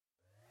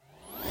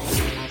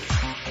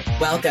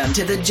Welcome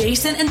to the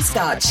Jason and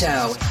Scott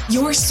Show,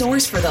 your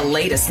source for the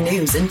latest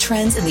news and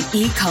trends in the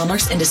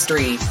e-commerce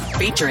industry.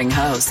 Featuring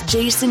host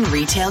Jason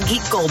Retail Geek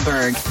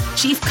Goldberg,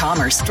 Chief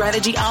Commerce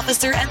Strategy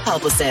Officer and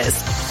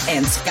Publicist,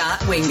 and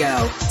Scott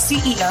Wingo,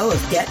 CEO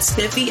of Get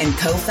Spiffy and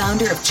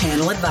co-founder of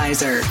Channel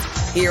Advisor.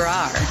 Here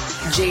are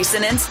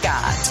Jason and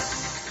Scott.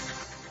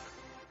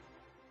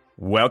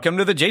 Welcome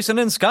to the Jason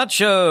and Scott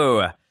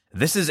Show.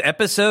 This is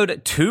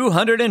episode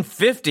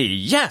 250.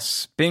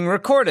 Yes, being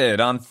recorded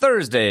on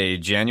Thursday,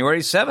 January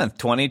 7th,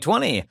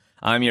 2020.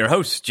 I'm your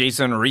host,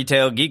 Jason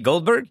Retail Geek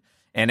Goldberg.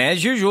 And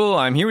as usual,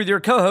 I'm here with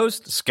your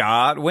co-host,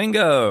 Scott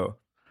Wingo.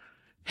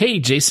 Hey,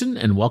 Jason,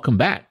 and welcome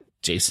back,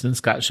 Jason and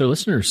Scott Show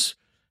listeners.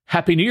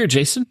 Happy New Year,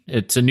 Jason.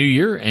 It's a new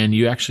year, and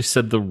you actually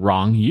said the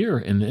wrong year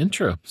in the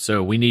intro.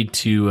 So we need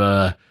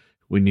to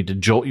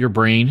jolt your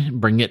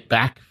brain, bring it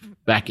back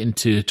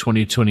into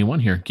 2021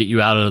 here, get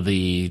you out of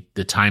the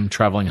time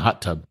traveling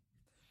hot tub.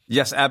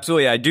 Yes,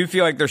 absolutely. I do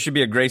feel like there should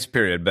be a grace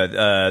period, but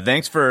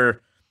thanks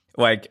for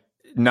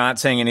not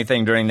saying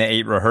anything during the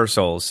 8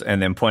 rehearsals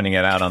and then pointing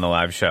it out on the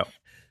live show.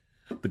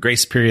 The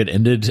grace period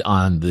ended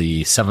on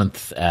the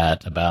 7th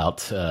at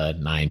about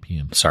 9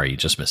 p.m. Sorry, you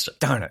just missed it.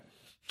 Darn it.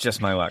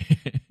 Just my luck.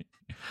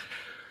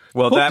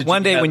 Well, that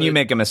one day when you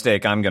make a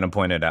mistake, I'm going to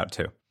point it out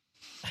too.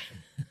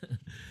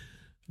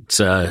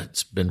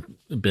 It's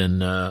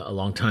been a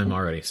long time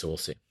already, so we'll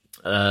see.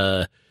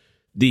 The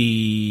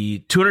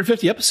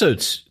 250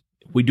 episodes,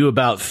 we do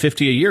about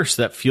 50 a year,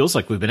 so that feels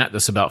like we've been at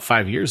this about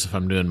 5 years, if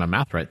I'm doing my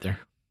math right there.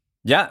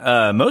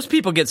 Yeah, most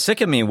people get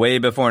sick of me way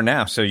before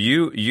now, so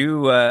you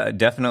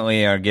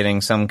definitely are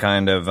getting some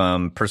kind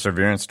of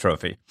perseverance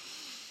trophy.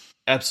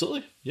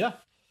 Absolutely, yeah.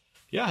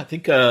 I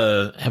think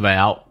have I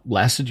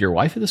outlasted your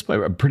wife at this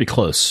point? I'm pretty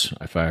close,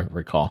 if I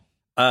recall.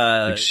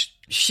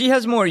 She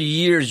has more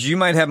years. You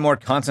might have more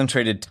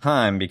concentrated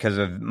time because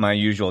of my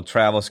usual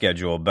travel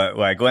schedule. But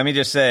let me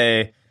just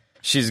say,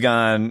 she's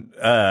gone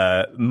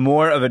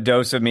more of a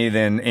dose of me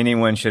than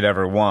anyone should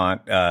ever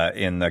want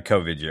in the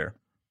COVID year.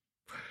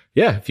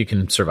 Yeah, if you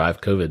can survive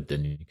COVID,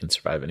 then you can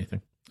survive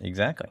anything.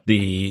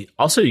 Exactly.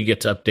 Also, you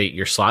get to update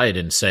your slide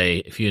and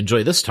say, if you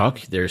enjoy this talk,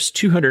 there's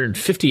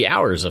 250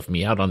 hours of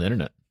me out on the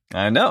internet.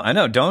 I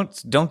know.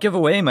 Don't give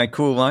away my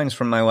cool lines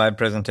from my live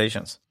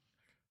presentations.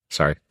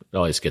 Sorry. It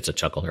always gets a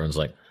chuckle. Everyone's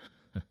like,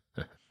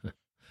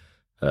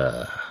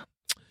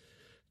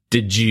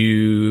 did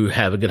you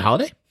have a good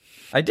holiday?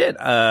 I did.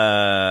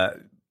 Like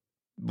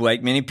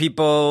many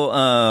people,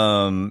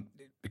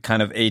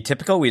 kind of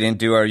atypical. We didn't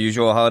do our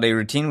usual holiday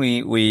routine.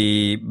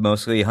 We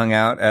mostly hung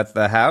out at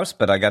the house,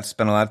 but I got to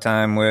spend a lot of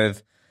time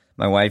with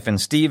my wife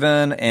and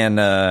Steven, and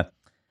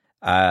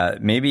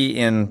maybe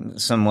in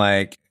some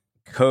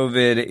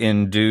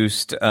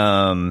COVID-induced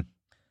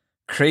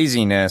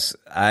craziness,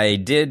 I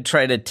did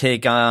try to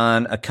take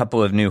on a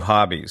couple of new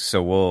hobbies.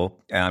 So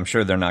I'm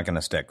sure they're not going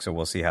to stick. So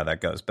we'll see how that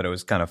goes. But it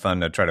was kind of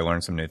fun to try to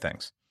learn some new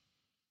things.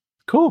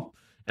 Cool.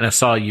 And I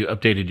saw you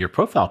updated your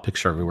profile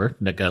picture everywhere.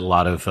 That got a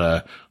lot of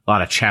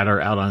chatter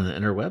out on the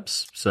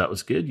interwebs. So that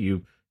was good.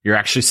 You're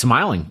actually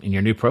smiling in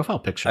your new profile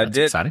picture. That's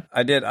exciting.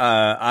 I did.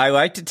 I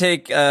like to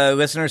take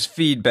listeners'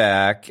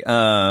 feedback.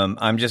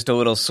 I'm just a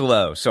little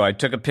slow. So I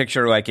took a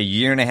picture like a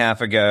year and a half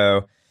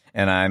ago,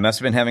 and I must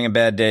have been having a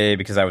bad day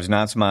because I was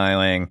not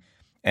smiling.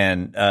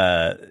 And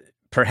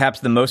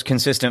perhaps the most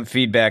consistent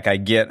feedback I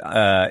get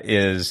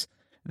is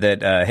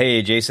that,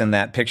 hey, Jason,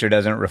 that picture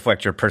doesn't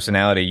reflect your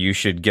personality. You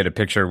should get a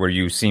picture where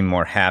you seem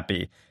more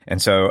happy.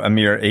 And so a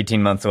mere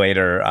 18 months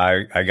later,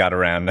 I got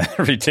around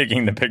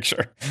retaking the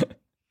picture.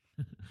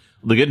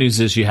 The good news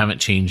is you haven't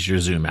changed your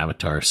Zoom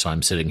avatar. So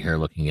I'm sitting here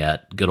looking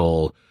at good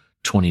old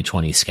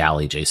 2020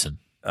 Scally Jason.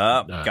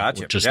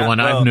 Gotcha. Just the one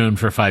I've known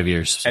for 5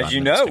 years. So as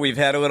you know, we've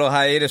had a little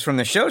hiatus from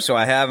the show, so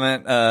I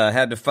haven't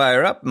had to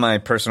fire up my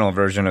personal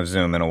version of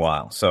Zoom in a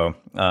while. So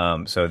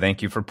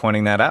thank you for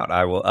pointing that out.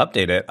 I will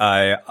update it.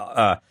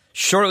 I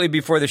shortly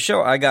before the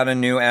show, I got a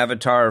new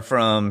avatar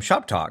from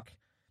Shop Talk.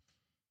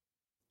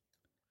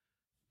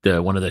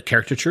 One of the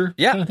caricature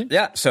kind of things?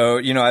 Yeah. So,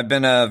 I've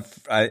been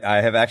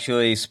I have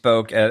actually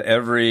spoke at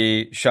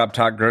every Shop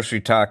Talk Grocery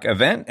Talk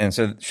event, and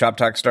so Shop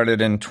Talk started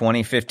in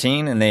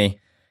 2015, and they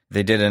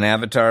did an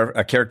avatar,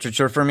 a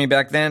caricature for me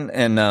back then,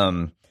 and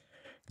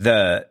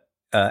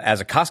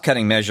as a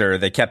cost-cutting measure,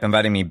 they kept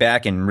inviting me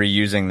back and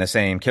reusing the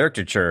same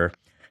caricature.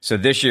 So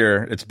this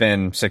year, it's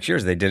been 6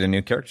 years, they did a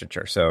new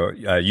caricature. So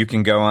you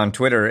can go on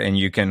Twitter and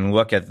you can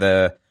look at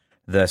the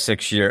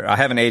 6 year. I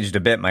haven't aged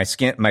a bit. My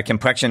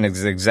complexion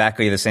is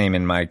exactly the same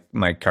in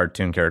my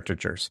cartoon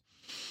caricatures.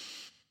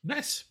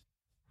 Nice.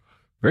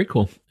 Very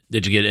cool.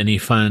 Did you get any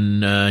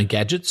fun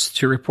gadgets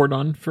to report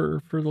on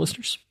for the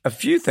listeners? A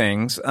few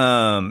things.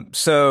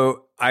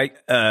 So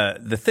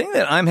the thing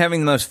that I'm having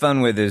the most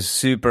fun with is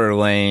super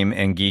lame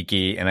and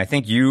geeky, and I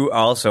think you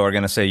also are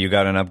going to say you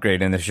got an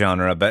upgrade in this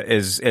genre. But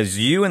as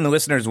you and the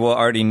listeners will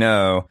already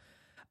know,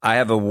 I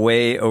have a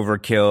way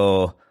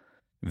overkill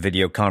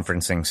video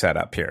conferencing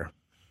setup here.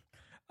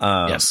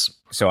 Yes.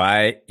 So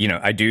I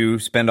do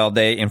spend all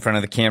day in front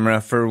of the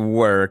camera for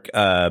work,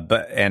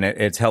 but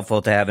it's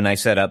helpful to have a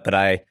nice setup. But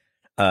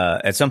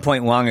at some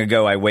point long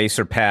ago, I way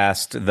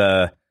surpassed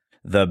the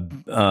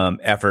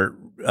effort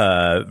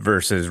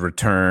versus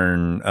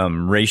return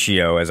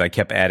ratio as I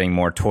kept adding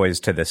more toys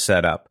to the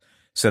setup.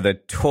 So the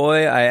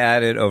toy I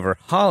added over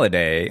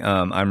holiday,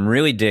 I'm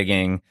really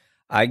digging.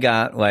 I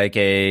got like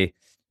a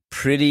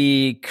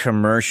pretty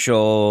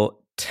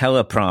commercial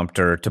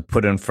teleprompter to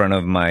put in front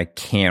of my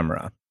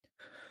camera.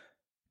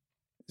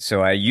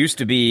 So I used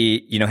to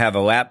be, have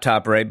a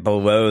laptop right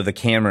below the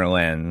camera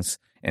lens.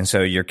 And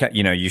so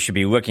you should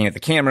be looking at the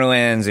camera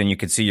lens and you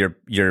could see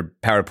your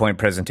PowerPoint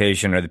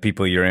presentation or the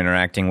people you're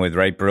interacting with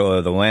right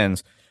below the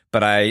lens.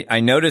 But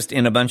I noticed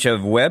in a bunch of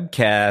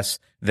webcasts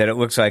that it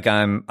looks like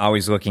I'm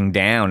always looking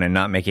down and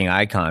not making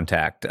eye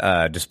contact,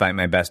 despite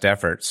my best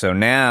efforts. So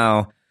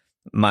now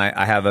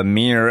I have a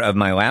mirror of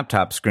my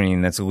laptop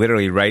screen that's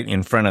literally right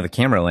in front of the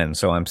camera lens.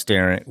 So I'm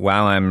staring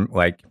while I'm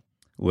like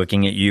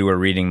looking at you or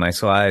reading my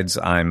slides.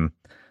 I'm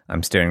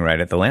staring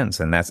right at the lens,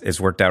 and it's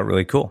worked out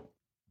really cool.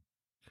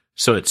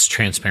 So it's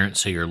transparent,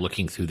 so you're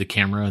looking through the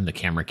camera and the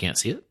camera can't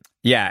see it?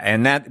 Yeah,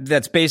 and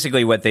that's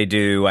basically what they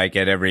do like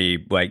at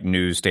every like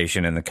news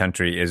station in the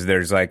country is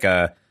there's like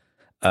a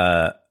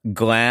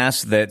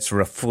glass that's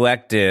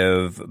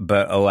reflective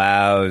but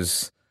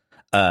allows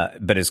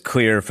but is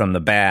clear from the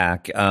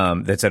back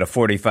that's at a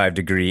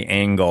 45-degree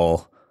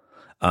angle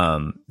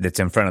that's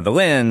in front of the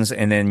lens,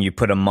 and then you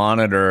put a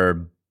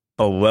monitor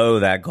below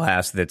that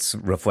glass that's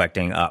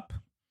reflecting up.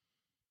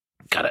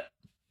 Got it.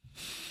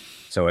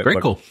 So it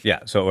very cool.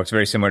 Yeah, so it looks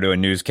very similar to a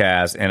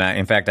newscast. And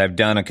in fact, I've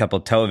done a couple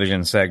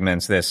television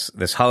segments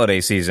this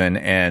holiday season,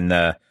 and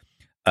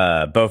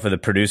both of the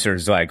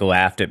producers like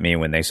laughed at me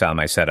when they saw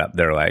my setup.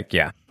 They're like,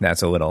 "Yeah,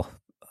 that's a little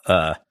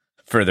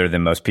further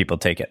than most people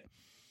take it."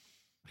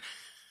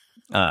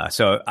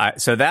 So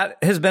that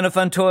has been a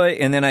fun toy.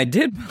 And then I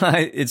did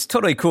buy. It's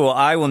totally cool.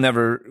 I will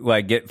never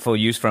like get full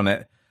use from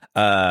it.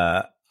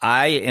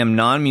 I am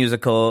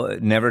non-musical.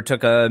 Never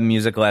took a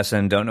music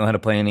lesson. Don't know how to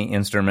play any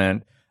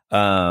instrument.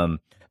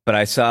 But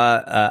I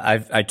saw,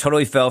 I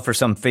totally fell for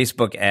some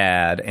Facebook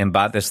ad and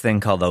bought this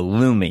thing called a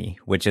Lumi,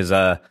 which is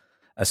a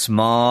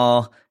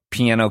small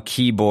piano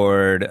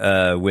keyboard,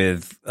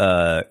 with,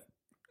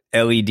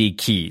 LED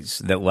keys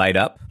that light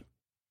up.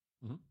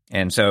 Mm-hmm.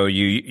 And so it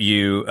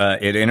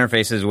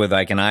interfaces with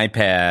like an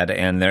iPad,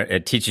 and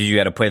it teaches you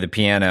how to play the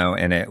piano,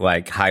 and it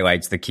like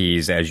highlights the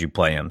keys as you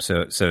play them.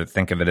 So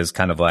think of it as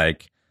kind of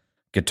like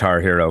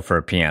Guitar Hero for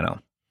a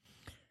piano.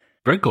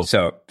 Very cool.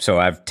 So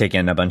I've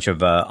taken a bunch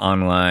of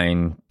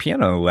online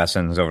piano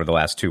lessons over the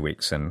last 2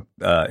 weeks, and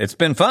it's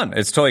been fun.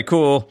 It's totally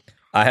cool.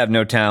 I have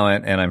no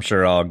talent, and I'm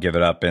sure I'll give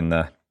it up in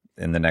the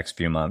next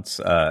few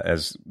months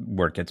as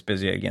work gets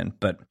busy again.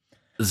 But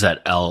is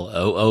that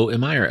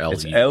Loomi or Lumi?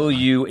 It's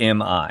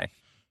Lumi.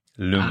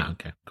 Lumi.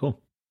 Okay, cool,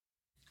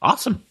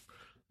 awesome.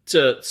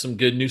 It's some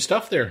good new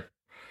stuff there.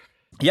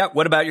 Yeah.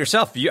 What about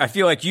yourself? I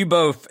feel like you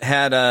both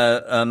had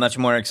a much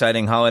more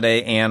exciting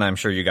holiday, and I'm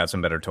sure you got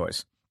some better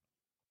toys.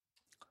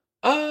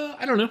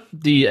 I don't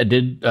know. I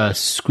did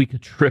squeak a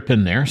trip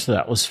in there, so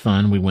that was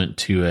fun. We went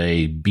to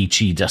a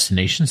beachy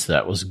destination, so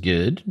that was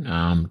good.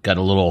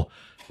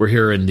 We're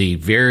here in the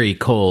very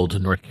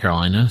cold North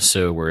Carolina,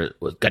 so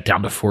it got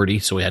down to 40,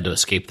 so we had to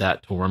escape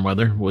that to warm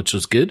weather, which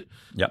was good.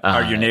 Yeah.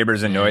 Are your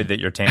neighbors annoyed that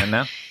you're tan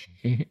now?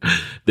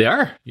 They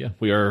are. Yeah,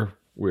 we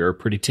are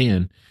pretty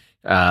tan.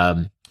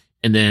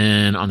 And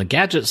then on the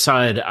gadget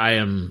side,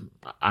 I'm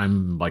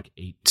like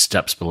 8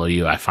 steps below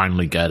you. I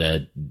finally got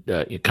a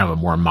kind of a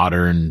more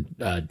modern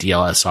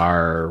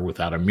DSLR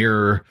without a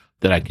mirror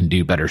that I can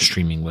do better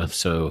streaming with.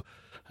 So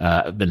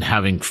I've been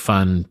having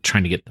fun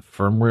trying to get the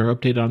firmware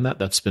update on that.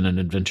 That's been an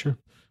adventure.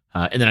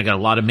 And then I got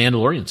a lot of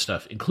Mandalorian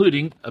stuff,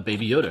 including a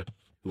Baby Yoda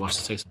who wants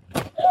to say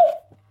something.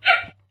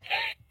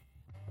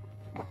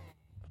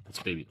 That's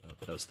Baby.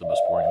 That was the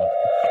most boring one.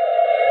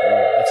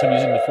 That's him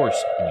using the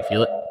Force. Can you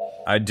feel it?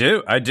 I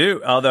do.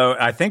 Although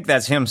I think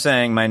that's him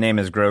saying, "My name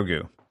is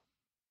Grogu."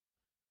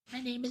 My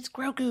name is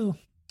Grogu.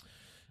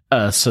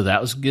 So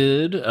that was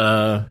good.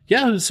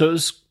 Yeah. So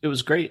it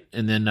was great.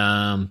 And then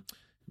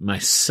my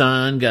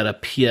son got a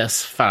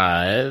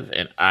PS5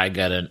 and I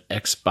got an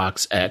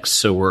Xbox X.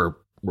 So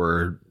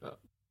we're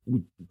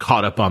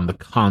caught up on the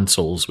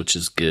consoles, which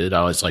is good. I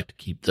always like to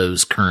keep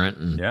those current.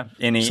 And yeah.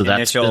 So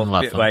that's been a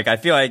lot of fun. Like I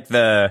feel like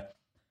the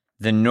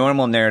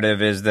normal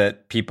narrative is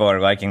that people are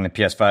liking the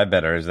PS5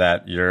 better. Is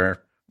that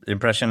your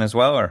impression as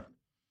well, or?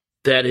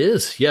 That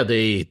is, yeah.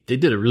 They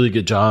did a really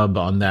good job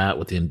on that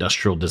with the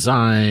industrial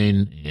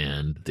design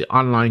and the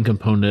online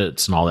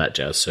components and all that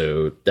jazz.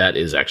 So that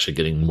is actually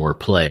getting more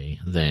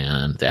play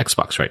than the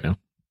Xbox right now.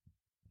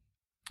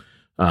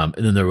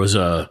 And then there was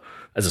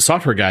as a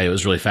software guy, it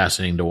was really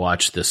fascinating to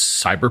watch this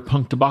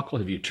Cyberpunk debacle.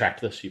 Have you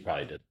tracked this? You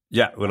probably did.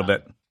 Yeah, a little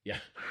bit. Yeah.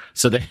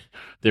 So they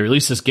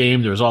released this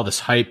game. There was all this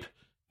hype.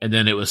 And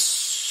then it was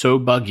so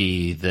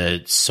buggy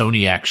that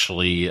Sony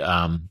actually,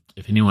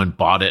 if anyone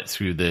bought it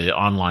through the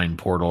online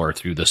portal or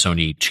through the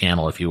Sony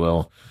channel, if you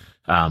will,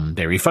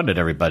 they refunded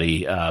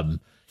everybody,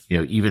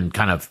 even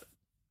kind of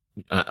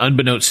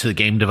unbeknownst to the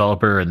game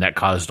developer. And that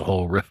caused a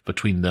whole rift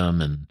between them.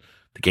 And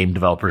the game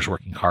developers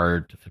working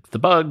hard to fix the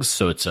bugs.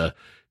 So it's a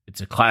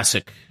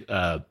classic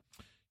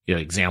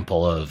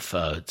example of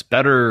it's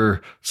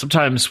better.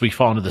 Sometimes we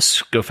fall into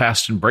this go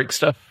fast and break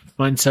stuff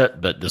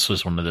mindset, but this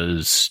was one of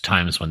those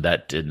times when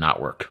that did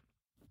not work.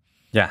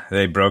 Yeah,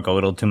 they broke a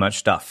little too much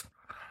stuff.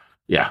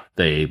 Yeah,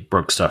 they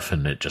broke stuff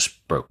and it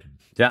just broke.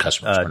 Yeah,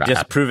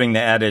 just proving the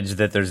adage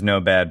that there's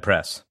no bad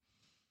press.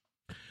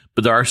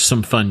 But there are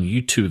some fun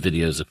YouTube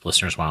videos if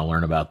listeners want to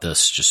learn about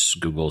this. Just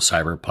Google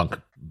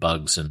cyberpunk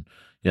bugs, and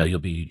you'll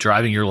be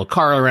driving your little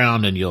car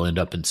around, and you'll end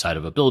up inside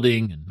of a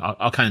building, and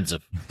all kinds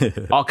of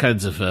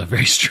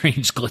very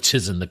strange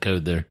glitches in the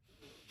code there.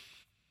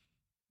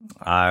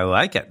 I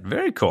like it.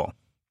 Very cool.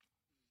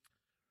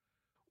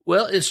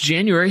 Well, it's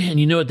January, and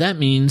you know what that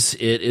means.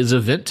 It is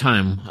event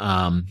time,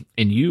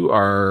 and you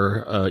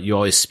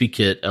always speak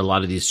at a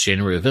lot of these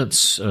January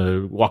events.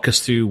 Walk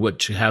us through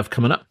what you have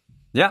coming up.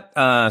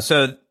 Yeah,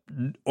 so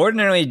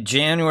ordinarily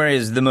January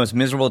is the most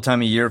miserable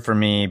time of year for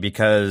me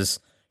because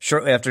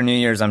shortly after New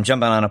Year's, I'm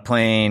jumping on a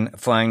plane,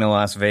 flying to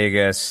Las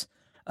Vegas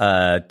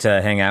to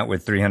hang out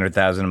with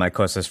 300,000 of my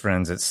closest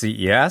friends at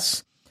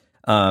CES.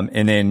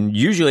 And then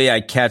usually I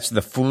catch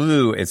the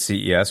flu at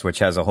CES, which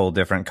has a whole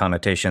different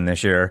connotation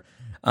this year.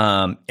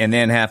 And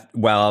then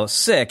while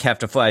sick, have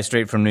to fly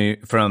straight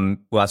from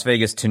Las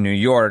Vegas to New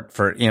York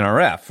for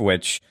NRF,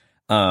 which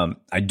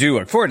I do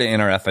look forward to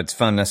NRF. It's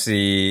fun to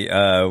see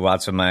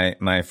lots of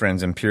my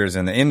friends and peers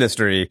in the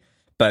industry,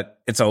 but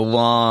it's a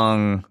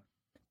long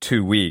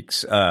 2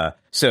 weeks.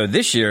 So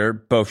this year,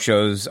 both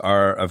shows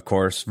are, of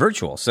course,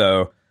 virtual.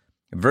 So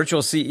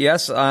virtual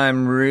CES,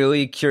 I'm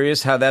really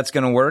curious how that's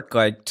going to work.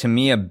 Like, to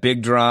me, a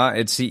big draw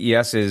at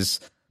CES is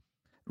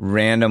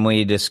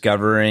randomly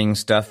discovering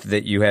stuff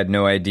that you had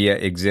no idea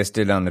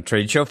existed on the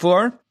trade show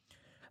floor.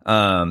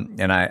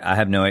 And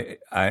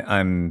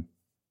I'm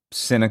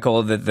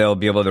cynical that they'll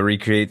be able to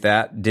recreate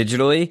that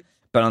digitally.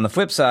 But on the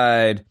flip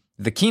side,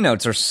 the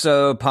keynotes are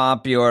so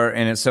popular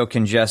and it's so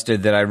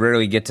congested that I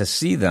rarely get to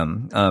see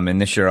them. And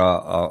this year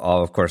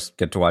I'll of course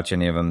get to watch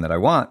any of them that I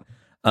want.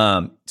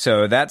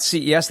 So that's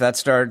CES, that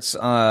starts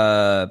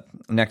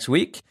next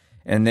week.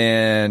 And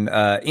then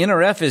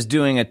NRF is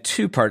doing a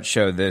 2-part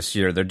show this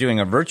year. They're doing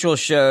a virtual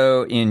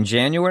show in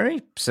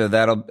January, so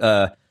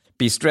that'll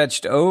be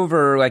stretched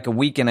over like a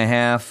week and a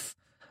half.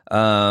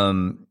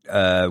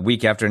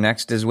 Week after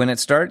next is when it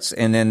starts,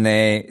 and then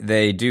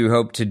they do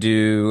hope to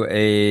do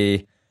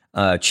a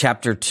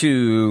chapter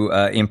 2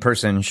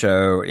 in-person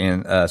show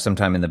in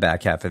sometime in the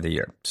back half of the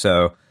year.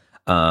 So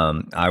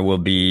I will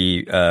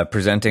be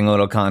presenting a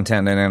little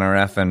content in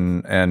NRF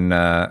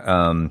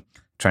and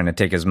trying to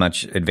take as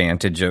much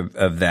advantage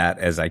of that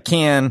as I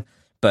can.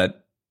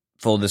 But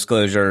full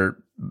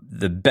disclosure,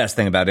 the best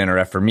thing about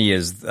NRF for me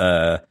is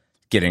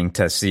getting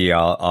to see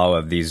all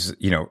of these,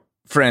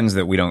 friends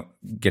that we don't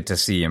get to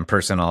see in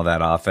person all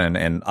that often.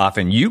 And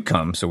often you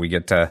come, so we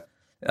get to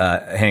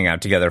hang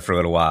out together for a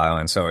little while.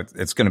 And so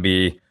it's going to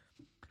be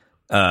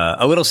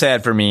a little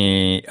sad for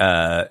me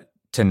to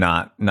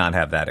not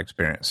have that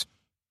experience.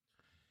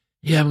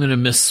 Yeah, I'm going to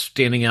miss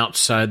standing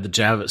outside the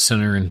Javits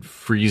Center in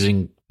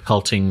freezing,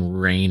 pelting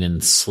rain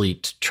and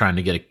sleet, trying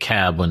to get a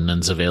cab when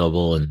none's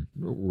available and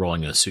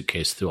rolling a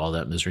suitcase through all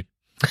that misery.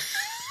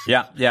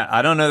 Yeah.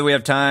 I don't know that we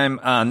have time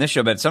on this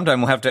show, but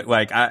sometime we'll have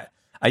to,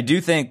 I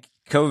do think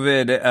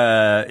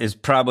COVID is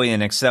probably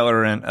an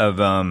accelerant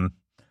of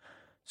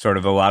sort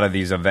of a lot of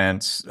these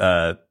events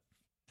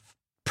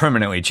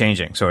permanently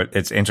changing. So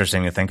it's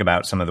interesting to think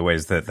about some of the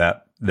ways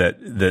that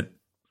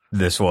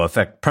this will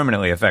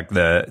permanently affect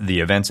the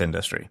events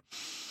industry.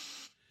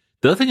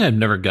 The other thing I've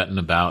never gotten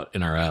about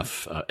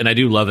NRF, and I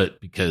do love it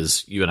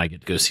because you and I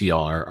get to go see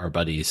all our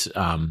buddies,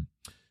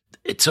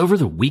 it's over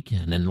the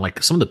weekend, and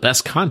like some of the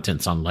best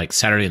content's on like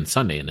Saturday and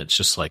Sunday, and it's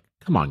just like,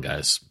 come on,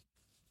 guys.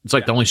 It's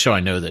like the only show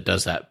I know that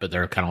does that, but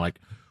they're kind of like,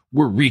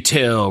 we're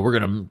retail, we're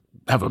going to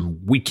have a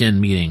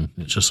weekend meeting.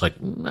 It's just like,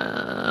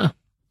 nah.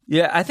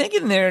 Yeah, I think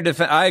in their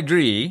defense, I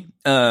agree.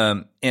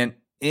 And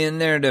in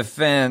their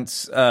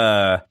defense,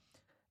 I'm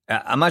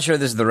not sure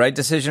this is the right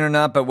decision or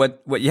not, but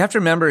what you have to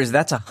remember is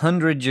that's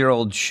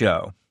 100-year-old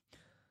show,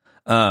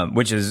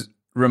 which is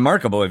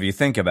remarkable if you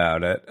think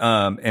about it.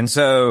 And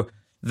so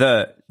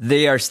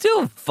they are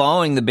still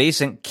following the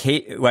basic,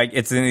 like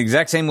it's in the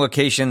exact same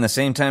location, the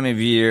same time of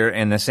year,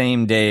 and the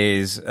same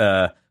days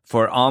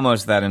for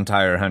almost that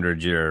entire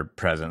 100-year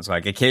presence.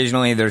 Like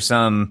occasionally there's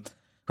some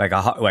like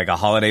a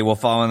holiday will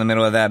fall in the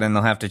middle of that, and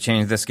they'll have to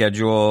change the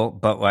schedule.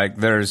 But like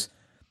there's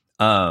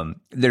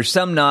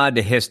some nod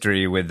to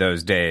history with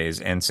those days,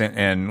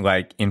 and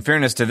like in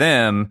fairness to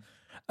them,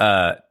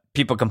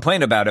 people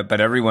complain about it,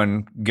 but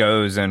everyone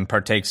goes and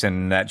partakes,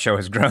 and that show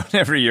has grown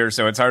every year.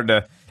 So it's hard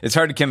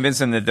to convince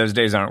them that those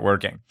days aren't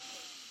working.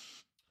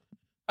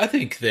 I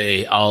think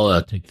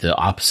I'll take the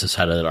opposite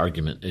side of that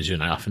argument, as you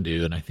and I often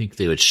do, and I think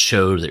they would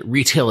show that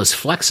retail is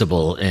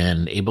flexible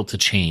and able to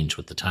change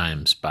with the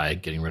times by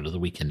getting rid of the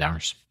weekend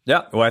hours.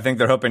 Yeah, well, I think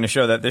they're hoping to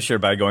show that this year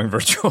by going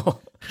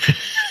virtual.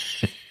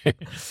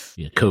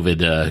 Yeah,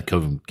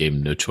 COVID gave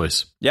him no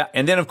choice. Yeah,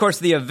 and then of course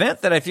the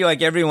event that I feel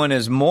like everyone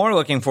is more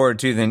looking forward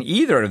to than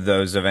either of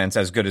those events,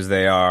 as good as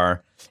they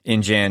are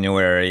in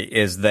January,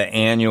 is the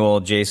annual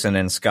Jason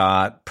and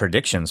Scott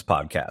Predictions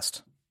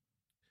podcast.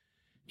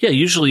 Yeah,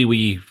 usually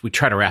we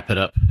try to wrap it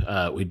up.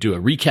 We do a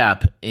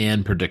recap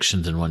and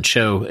predictions in one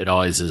show. It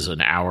always is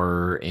an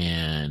hour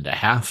and a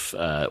half,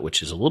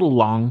 which is a little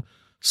long.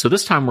 So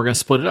this time we're going to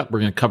split it up. We're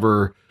going to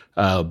cover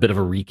a bit of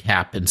a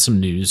recap and some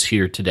news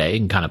here today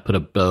and kind of put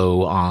a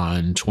bow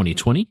on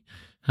 2020.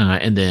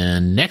 And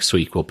then next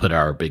week we'll put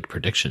our big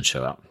prediction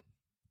show out.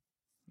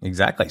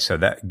 Exactly. So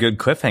that good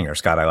cliffhanger,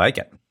 Scott. I like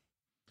it.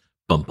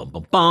 Bum, bum,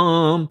 bum,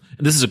 bum.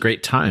 And this is a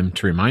great time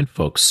to remind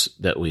folks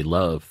that we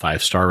love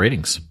 5-star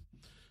ratings.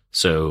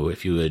 So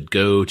if you would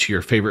go to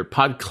your favorite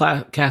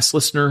podcast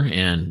listener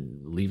and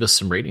leave us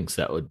some ratings,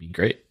 that would be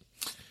great.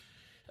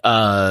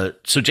 So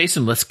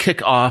Jason, let's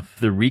kick off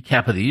the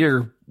recap of the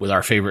year with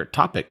our favorite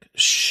topic,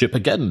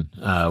 Shipageddon.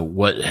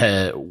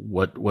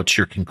 What's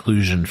your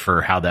conclusion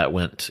for how that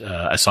went?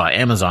 I saw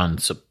Amazon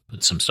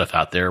put some stuff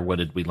out there. What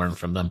did we learn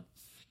from them?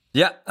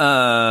 Yeah.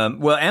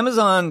 Well,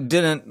 Amazon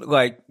didn't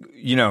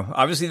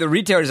obviously the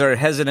retailers are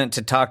hesitant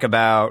to talk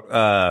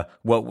about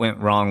what went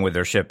wrong with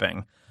their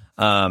shipping.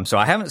 So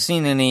I haven't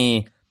seen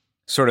any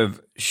sort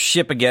of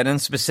Shipageddon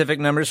specific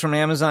numbers from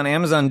Amazon.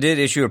 Amazon did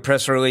issue a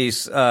press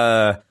release,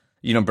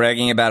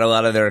 bragging about a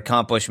lot of their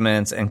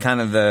accomplishments and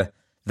kind of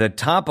the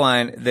top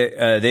line.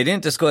 They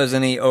didn't disclose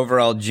any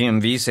overall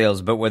GMV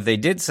sales, but what they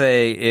did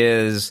say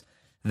is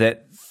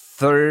that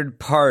third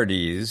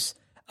parties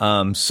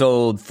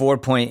sold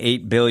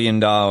 $4.8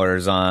 billion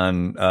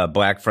on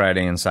Black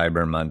Friday and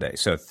Cyber Monday.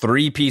 So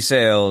 3P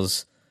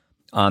sales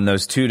on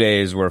those 2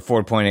 days were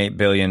 $4.8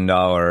 billion,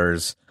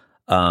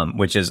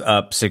 which is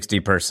up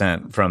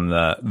 60% from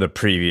the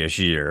previous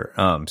year.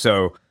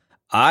 So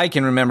I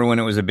can remember when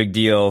it was a big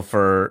deal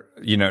for,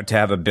 to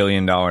have $1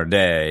 billion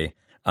day.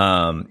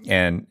 Now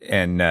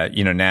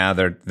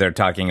they're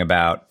talking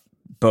about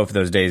both of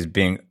those days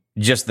being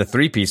just the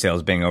 3P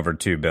sales being over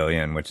 2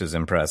 billion, which is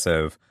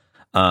impressive.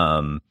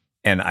 And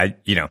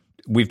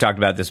we've talked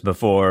about this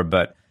before,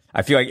 but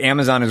I feel like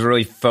Amazon is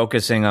really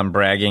focusing on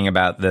bragging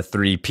about the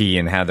 3P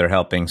and how they're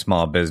helping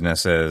small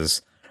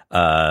businesses,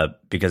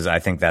 because I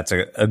think that's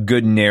a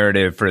good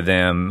narrative for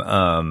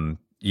them,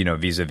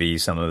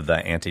 vis-a-vis some of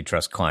the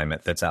antitrust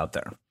climate that's out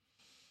there.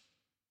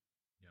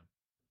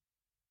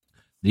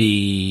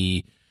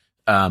 It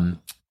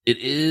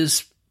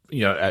is,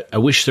 I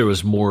wish there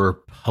was more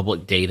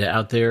public data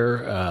out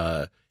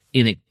there.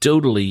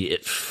 Anecdotally,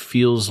 it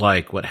feels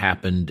like what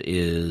happened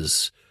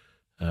is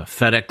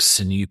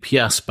FedEx and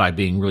UPS, by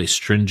being really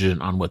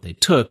stringent on what they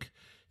took,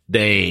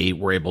 they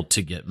were able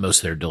to get most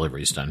of their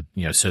deliveries done.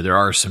 So there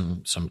are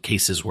some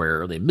cases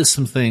where they missed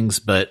some things,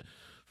 but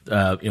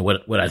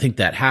what I think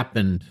that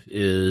happened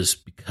is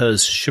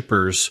because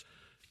shippers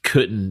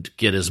couldn't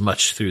get as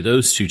much through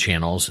those two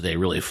channels, they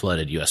really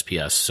flooded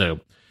USPS. So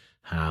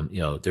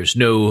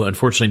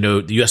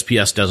unfortunately, the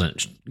USPS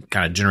doesn't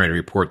kind of generate a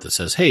report that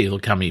says, hey,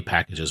 look how many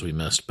packages we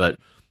missed. But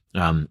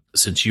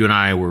since you and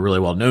I were really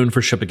well known for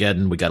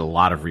Shipageddon, we got a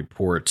lot of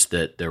reports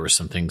that there were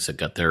some things that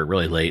got there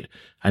really late.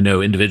 I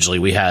know individually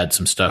we had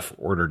some stuff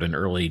ordered in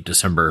early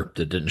December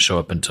that didn't show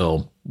up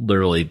until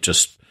literally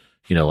just,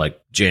 like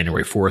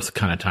January 4th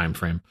kind of time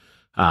frame.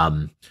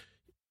 I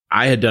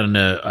had done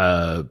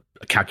a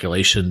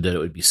calculation that it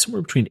would be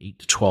somewhere between 8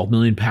 to 12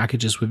 million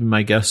packages would be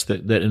my guess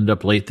that ended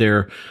up late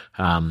there.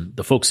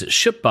 The folks at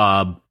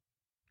ShipBob,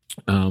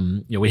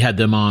 we had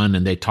them on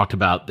and they talked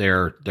about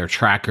their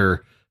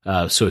tracker.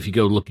 So if you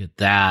go look at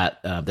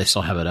that, they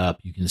still have it up.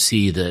 You can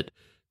see that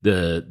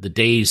the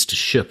days to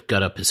ship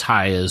got up as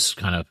high as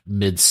kind of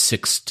mid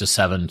 6 to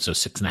 7, so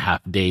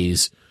 6.5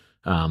 days.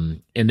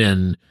 And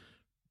then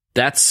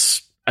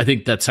I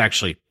think that's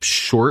actually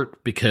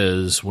short,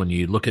 because when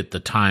you look at the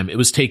time, it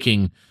was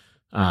taking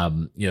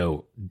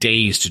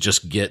days to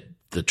just get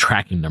the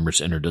tracking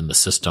numbers entered in the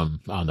system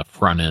on the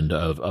front end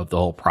of the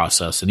whole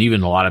process. And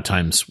even a lot of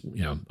times,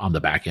 on the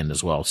back end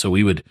as well. So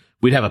we'd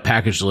have a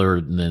package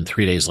delivered, and then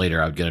 3 days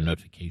later, I would get a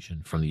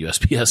notification from the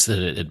USPS that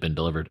it had been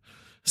delivered.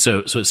 So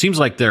it seems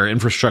like their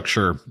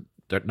infrastructure,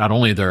 not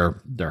only their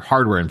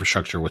hardware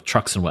infrastructure with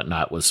trucks and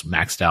whatnot was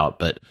maxed out,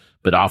 but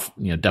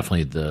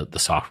definitely the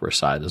software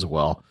side as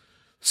well.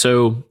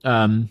 So,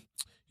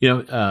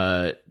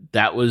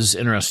 that was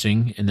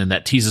interesting. And then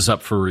that teases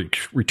up for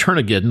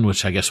Returnageddon,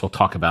 which I guess we'll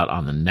talk about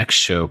on the next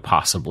show,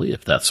 possibly,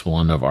 if that's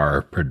one of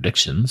our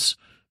predictions.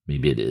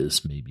 Maybe it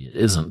is, maybe it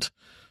isn't.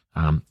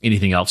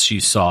 Anything else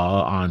you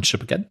saw on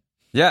Shipageddon?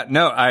 Yeah,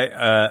 no,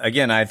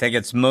 I think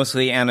it's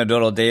mostly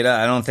anecdotal data.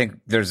 I don't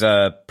think there's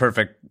a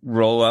perfect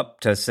roll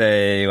up to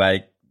say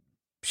like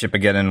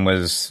Shipageddon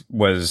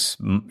was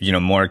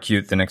more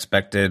acute than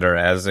expected or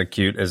as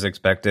acute as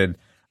expected.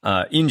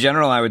 In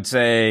general, I would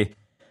say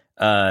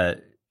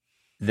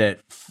that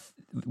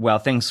while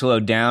things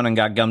slowed down and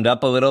got gummed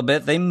up a little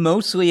bit, they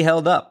mostly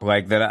held up.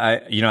 Like that,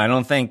 I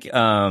don't think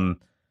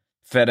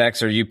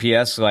FedEx or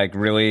UPS like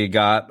really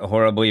got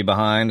horribly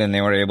behind, and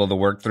they were able to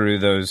work through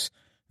those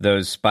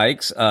those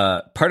spikes.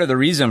 Part of the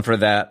reason for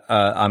that,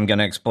 I'm going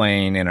to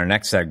explain in our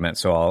next segment,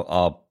 so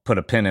I'll put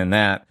a pin in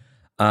that.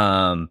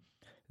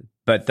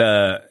 But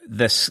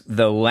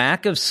the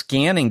lack of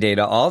scanning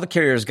data, all the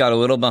carriers got a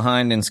little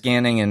behind in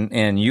scanning,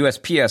 and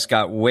USPS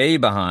got way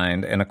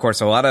behind. And of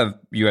course, a lot of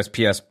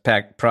USPS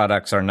pack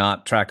products are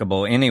not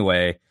trackable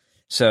anyway.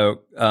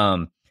 So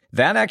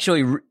that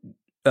actually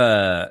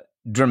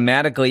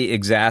dramatically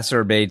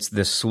exacerbates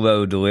the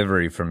slow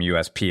delivery from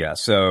USPS.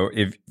 So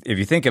if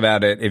you think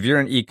about it, if you're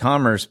an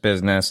e-commerce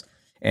business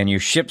and you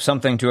ship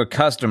something to a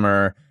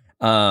customer,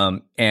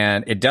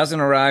 and it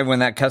doesn't arrive when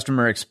that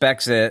customer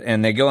expects it,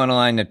 and they go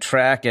online to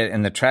track it,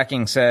 and the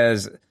tracking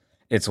says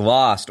it's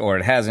lost, or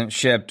it hasn't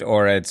shipped,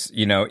 or it's,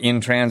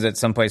 in transit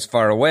someplace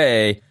far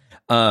away,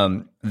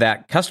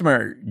 that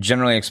customer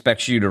generally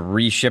expects you to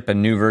reship a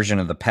new version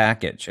of the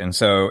package. And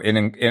so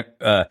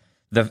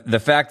the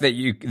fact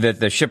that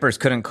the shippers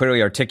couldn't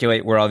clearly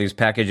articulate where all these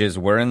packages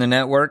were in the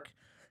network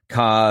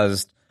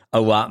caused a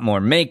lot more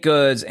make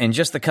goods, and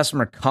just the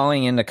customer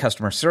calling into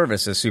customer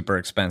service is super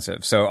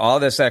expensive. So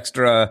all this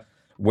extra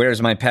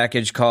where's my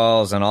package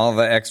calls and all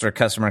the extra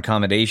customer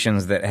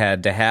accommodations that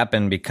had to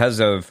happen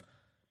because of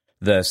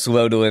the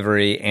slow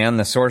delivery and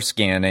the source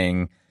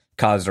scanning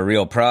caused a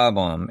real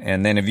problem.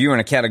 And then if you were in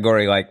a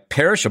category like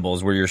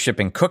perishables where you're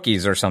shipping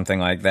cookies or something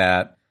like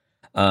that,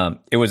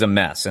 it was a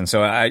mess. And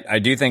so I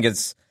do think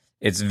it's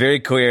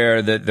very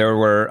clear that there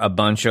were a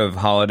bunch of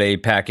holiday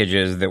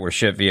packages that were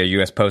shipped via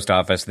U.S. Post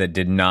Office that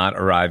did not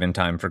arrive in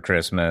time for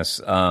Christmas.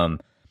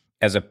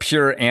 As a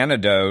pure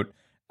anecdote,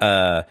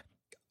 that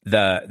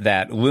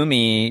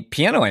Lumi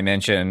piano I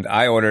mentioned,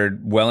 I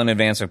ordered well in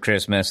advance of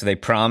Christmas. They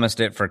promised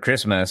it for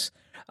Christmas,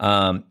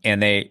 and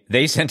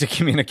they sent a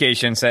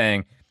communication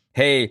saying,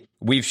 "Hey,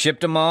 we've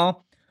shipped them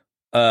all.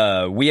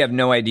 We have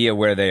no idea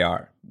where they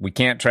are. We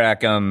can't track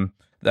them.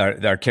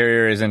 Our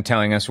carrier isn't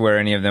telling us where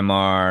any of them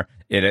are.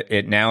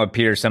 It now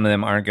appears some of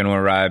them aren't going to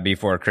arrive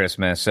before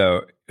Christmas.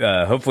 So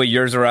hopefully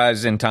yours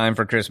arrives in time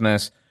for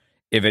Christmas.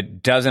 If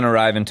it doesn't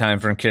arrive in time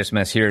for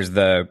Christmas, here's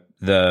the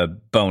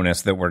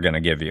bonus that we're going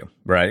to give you,"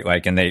 right?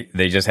 Like, and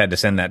they just had to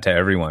send that to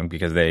everyone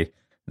because they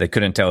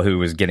couldn't tell who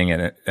was getting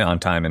it on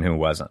time and who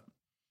wasn't.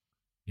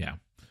 Yeah.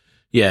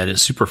 Yeah, and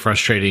it's super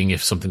frustrating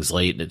if something's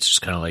late, and it's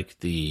just kind of like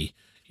the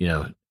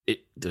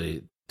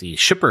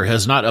shipper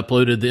has not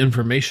uploaded the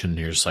information.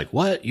 You're just like,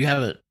 what? You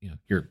haven't,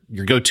 your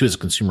go-to as a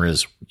consumer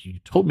is, you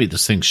told me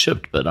this thing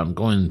shipped, but I'm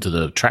going to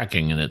the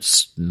tracking and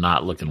it's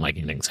not looking like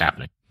anything's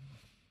happening.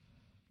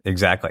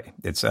 Exactly.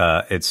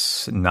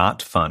 It's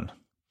not fun.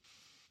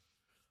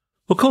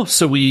 Well, cool.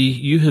 So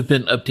you have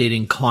been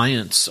updating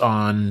clients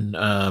on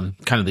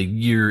kind of the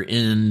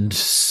year-end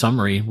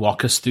summary.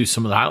 Walk us through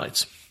some of the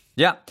highlights.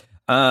 Yeah.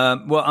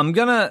 Well, I'm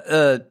going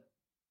to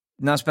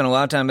not spend a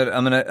lot of time, but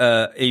I'm going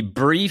to, a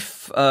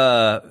brief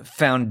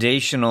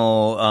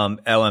foundational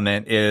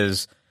element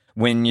is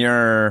when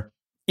you're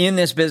in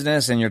this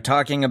business and you're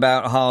talking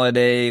about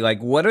holiday,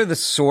 like, what are the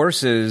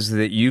sources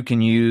that you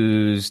can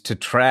use to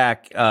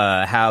track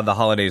how the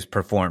holiday is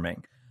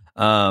performing?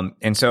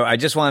 And so I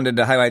just wanted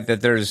to highlight that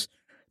there's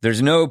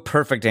no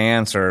perfect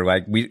answer.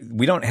 Like, we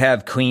don't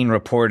have clean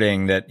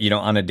reporting that,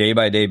 on a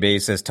day-by-day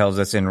basis tells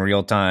us in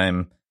real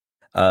time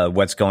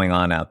what's going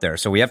on out there.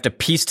 So we have to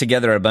piece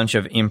together a bunch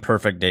of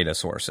imperfect data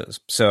sources.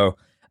 So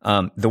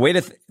the way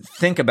to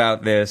think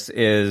about this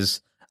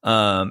is,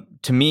 to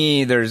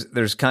me,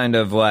 there's kind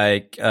of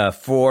like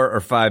 4 or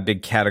 5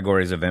 big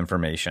categories of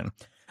information.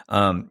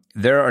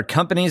 There are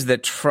companies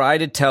that try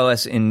to tell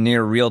us in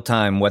near real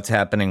time what's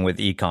happening with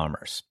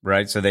e-commerce,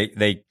 right? So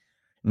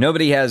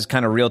nobody has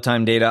kind of real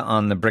time data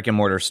on the brick and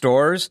mortar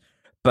stores.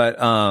 But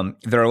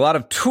there are a lot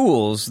of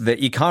tools that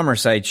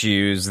e-commerce sites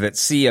use that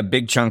see a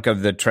big chunk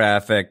of the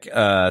traffic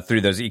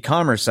through those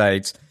e-commerce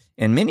sites,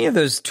 and many of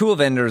those tool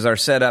vendors are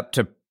set up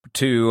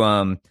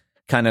to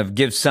kind of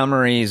give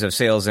summaries of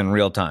sales in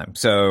real time.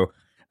 So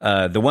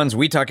the ones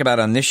we talk about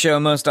on this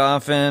show most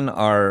often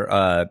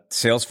are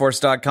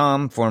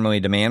Salesforce.com,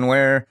 formerly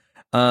Demandware.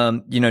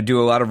 Do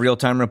a lot of real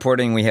time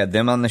reporting. We had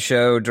them on the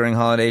show during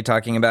holiday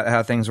talking about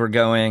how things were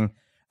going.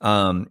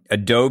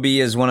 Adobe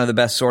is one of the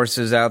best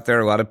sources out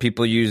there. A lot of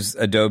people use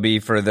Adobe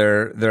for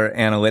their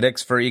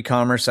analytics for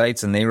e-commerce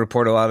sites, and they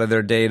report a lot of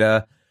their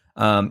data.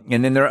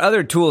 And then there are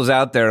other tools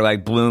out there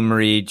like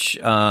Bloomreach,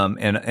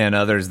 and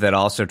others that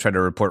also try to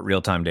report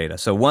real-time data.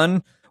 So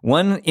one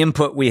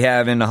input we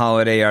have into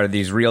holiday are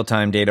these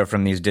real-time data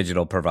from these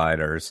digital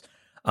providers.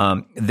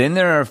 Then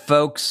there are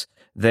folks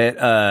that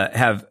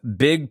have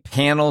big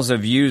panels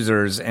of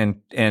users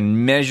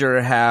and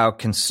measure how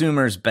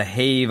consumers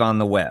behave on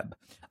the web.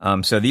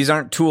 So these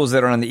aren't tools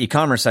that are on the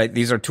e-commerce site.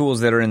 These are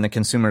tools that are in the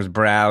consumer's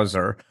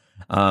browser.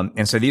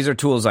 And so these are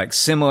tools like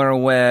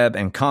SimilarWeb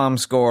and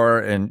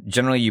ComScore, and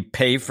generally you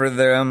pay for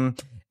them,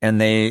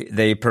 and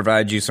they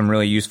provide you some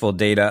really useful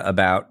data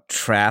about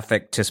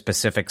traffic to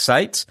specific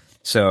sites.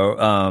 So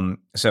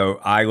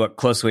I look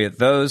closely at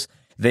those.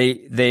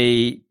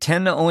 They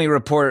tend to only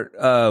report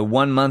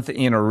 1 month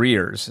in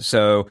arrears.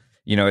 So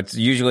it's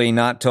usually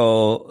not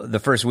till the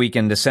first week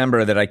in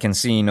December that I can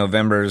see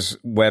November's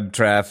web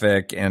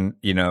traffic and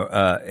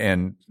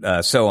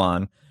so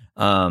on.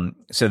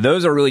 So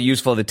those are really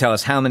useful to tell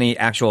us how many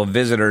actual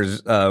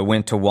visitors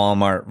went to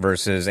Walmart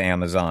versus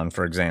Amazon,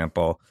 for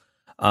example.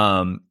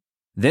 Then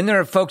there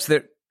are folks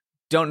that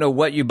don't know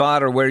what you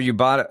bought or where you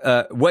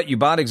bought what you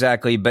bought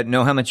exactly, but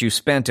know how much you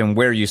spent and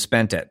where you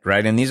spent it,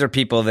 right? And these are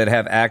people that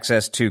have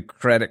access to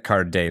credit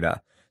card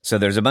data. So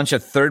there's a bunch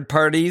of third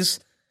parties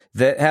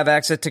that have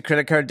access to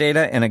credit card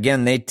data. And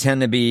again, they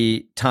tend to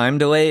be time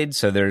delayed.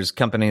 So there's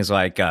companies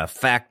like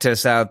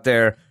Factus out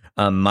there.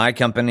 My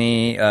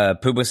company,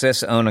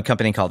 Publicis, own a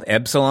company called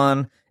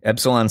Epsilon.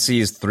 Epsilon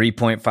sees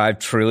 $3.5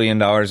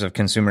 trillion of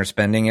consumer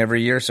spending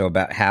every year, so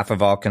about half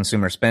of all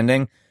consumer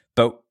spending.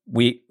 But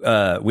we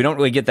don't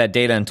really get that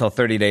data until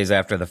 30 days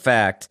after the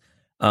fact.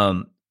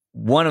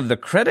 One of the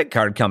credit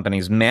card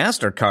companies,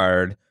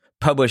 MasterCard,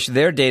 published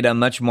their data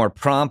much more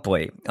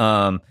promptly.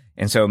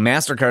 And so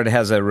MasterCard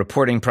has a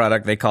reporting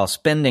product they call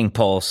Spending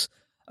Pulse,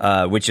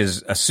 which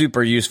is a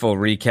super useful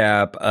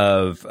recap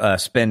of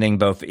spending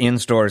both in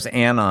stores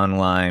and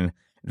online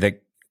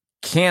that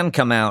can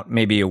come out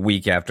maybe a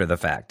week after the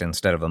fact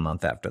instead of a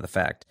month after the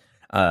fact.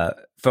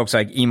 Folks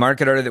like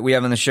eMarketer that we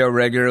have on the show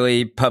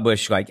regularly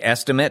publish like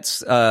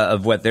estimates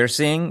of what they're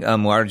seeing,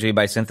 largely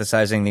by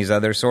synthesizing these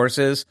other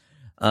sources.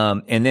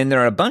 And then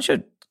there are a bunch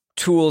of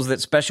tools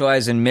that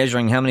specialize in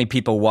measuring how many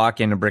people walk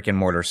into brick and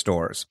mortar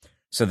stores.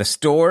 So the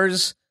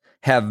stores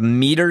have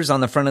meters on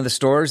the front of the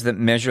stores that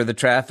measure the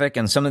traffic,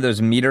 and some of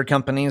those meter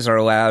companies are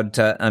allowed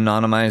to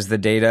anonymize the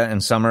data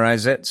and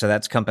summarize it. So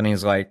that's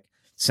companies like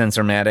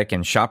Sensormatic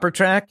and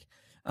ShopperTrack.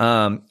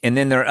 And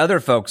then there are other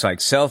folks like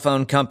cell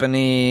phone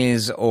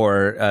companies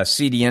or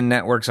CDN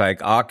networks like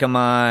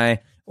Akamai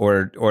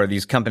or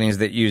these companies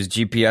that use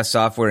GPS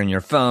software in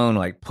your phone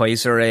like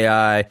Placer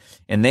AI,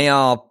 and they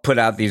all put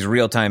out these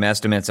real-time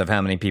estimates of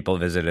how many people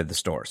visited the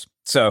stores.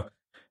 So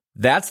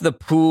that's the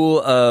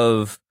pool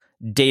of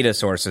data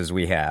sources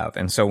we have.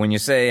 And so when you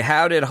say,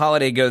 how did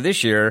holiday go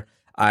this year?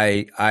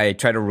 I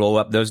try to roll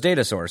up those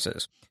data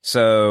sources.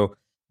 So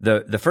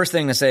the first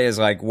thing to say is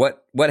like,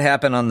 what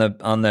happened on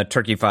the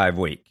Turkey 5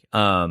 week?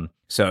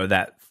 So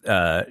that,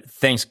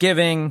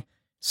 Thanksgiving,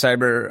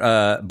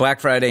 Black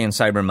Friday and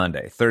Cyber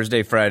Monday,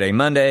 Thursday, Friday,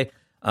 Monday.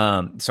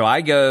 So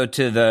I go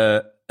to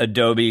the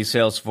Adobe,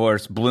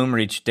 Salesforce,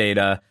 Bloomreach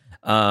data,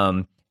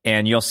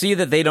 and you'll see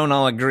that they don't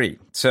all agree.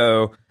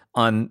 So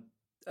on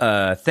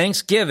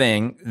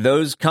Thanksgiving,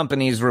 those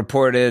companies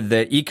reported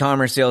that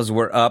e-commerce sales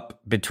were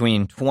up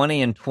between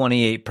 20 and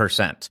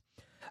 28%.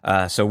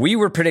 So we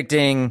were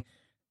predicting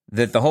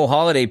that the whole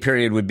holiday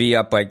period would be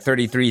up like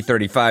 33,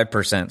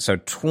 35%. So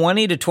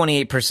 20 to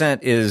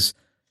 28%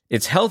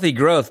 it's healthy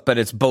growth, but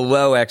it's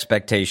below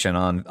expectation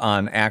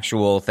on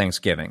actual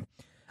Thanksgiving.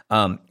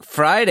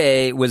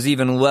 Friday was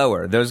even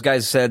lower. Those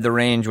guys said the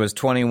range was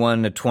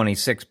 21 to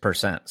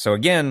 26%. So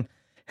again,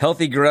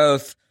 healthy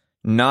growth,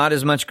 not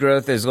as much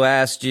growth as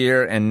last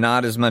year and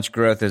not as much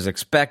growth as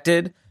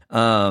expected.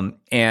 And,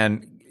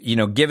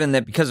 given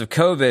that because of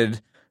COVID,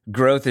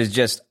 growth is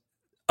just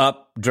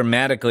up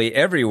dramatically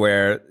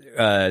everywhere,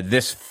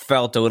 this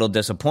felt a little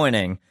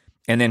disappointing.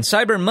 And then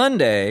Cyber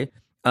Monday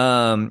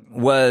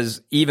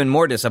was even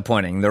more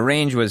disappointing. The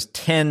range was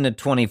 10 to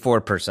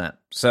 24%.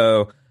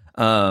 So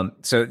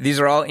these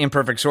are all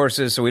imperfect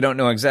sources, so we don't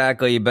know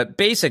exactly. But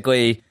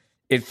basically,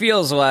 it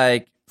feels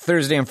like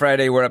Thursday and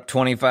Friday were up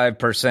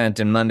 25%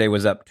 and Monday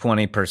was up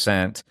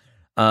 20%.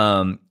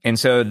 And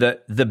so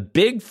the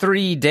big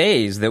 3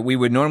 days that we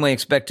would normally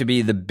expect to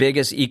be the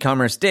biggest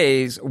e-commerce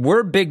days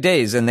were big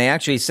days, and they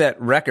actually set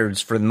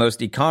records for the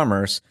most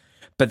e-commerce,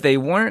 but they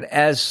weren't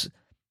as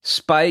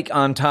spike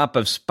on top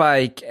of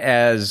spike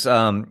as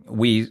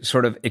we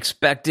sort of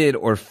expected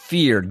or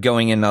feared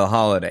going into the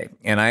holiday.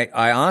 And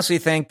I honestly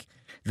think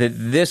that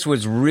this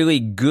was really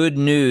good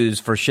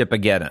news for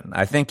Shipageddon.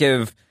 I think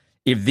if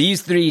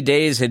these 3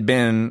 days had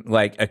been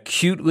like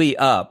acutely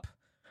up,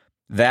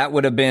 that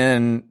would have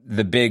been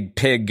the big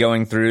pig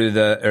going through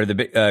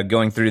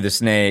going through the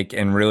snake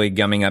and really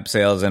gumming up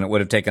sales, and it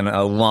would have taken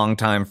a long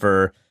time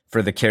for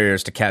the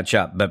carriers to catch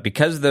up. But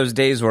because those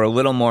days were a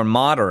little more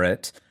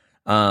moderate,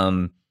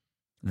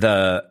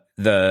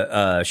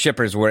 the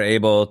shippers were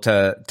able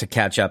to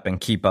catch up and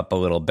keep up a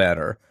little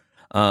better.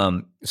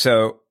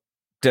 So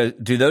do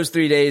those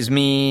 3 days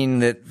mean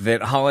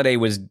that holiday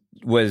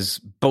was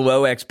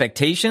below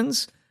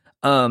expectations?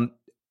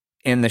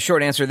 And the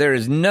short answer there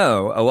is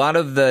no. A lot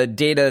of the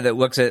data that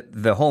looks at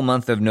the whole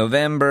month of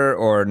November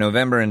or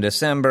November and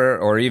December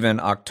or even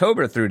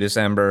October through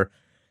December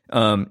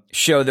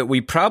show that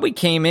we probably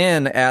came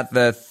in at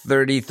the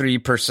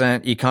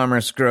 33%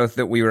 e-commerce growth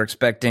that we were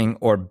expecting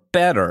or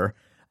better.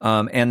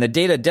 And the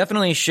data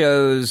definitely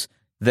shows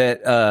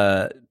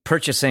that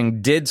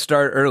purchasing did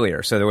start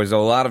earlier. So there was a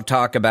lot of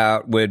talk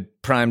about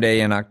would Prime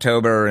Day in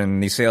October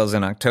and the sales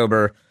in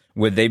October,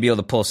 would they be able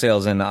to pull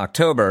sales into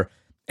October?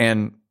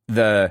 And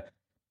the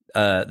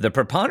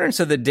preponderance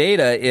of the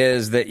data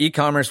is that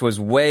e-commerce was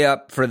way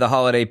up for the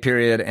holiday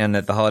period and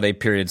that the holiday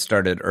period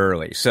started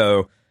early.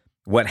 So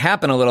what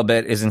happened a little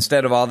bit is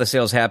instead of all the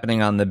sales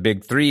happening on the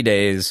big 3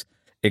 days,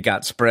 it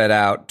got spread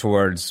out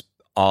towards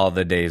all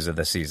the days of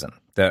the season.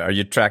 Are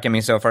you tracking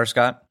me so far,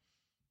 Scott?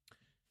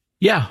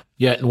 Yeah.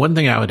 And one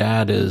thing I would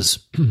add is,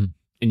 and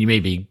you may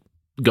be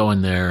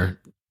going there,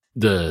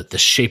 the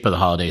shape of the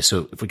holiday.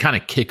 So if we kind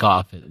of kick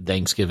off at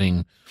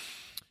Thanksgiving,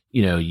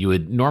 you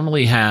would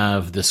normally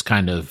have this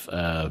kind of,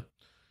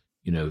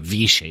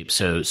 V shape.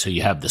 So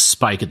you have the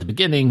spike at the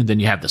beginning, then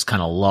you have this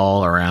kind of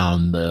lull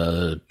around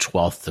the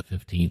 12th to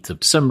 15th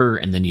of December.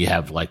 And then you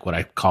have like what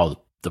I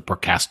call the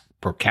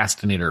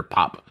procrastinator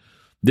pop.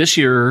 This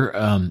year,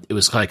 it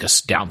was like a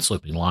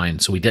downsloping line.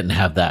 So we didn't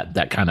have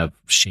that kind of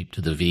shape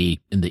to the V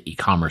in the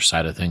e-commerce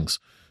side of things.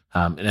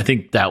 And I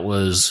think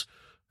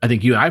I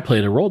think you and I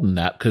played a role in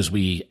that because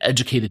we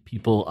educated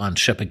people on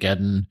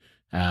Shipageddon.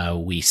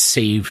 We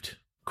saved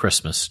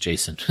Christmas,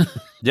 Jason.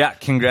 Yeah.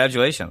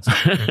 Congratulations.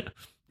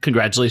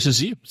 Congratulations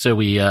to you. So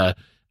I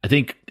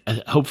think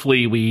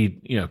hopefully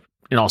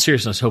in all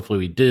seriousness, hopefully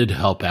we did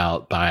help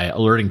out by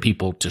alerting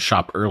people to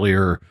shop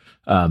earlier.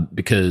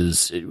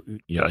 Because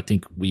I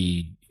think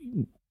we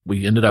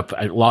ended up,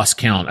 I lost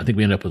count. I think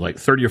we ended up with like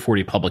 30 or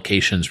 40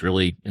 publications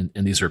really. And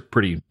these are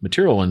pretty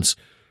material ones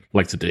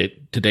like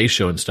Today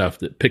Show and stuff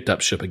that picked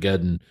up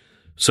Shipageddon.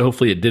 So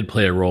hopefully it did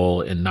play a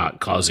role in not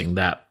causing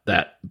that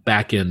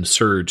back end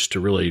surge to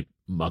really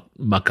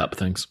muck up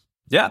things.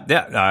 Yeah.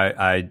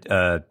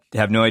 I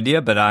have no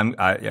idea, but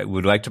I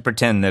would like to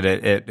pretend that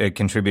it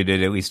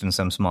contributed at least in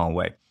some small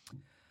way.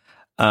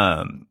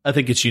 I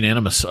think it's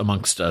unanimous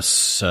amongst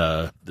us,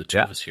 the two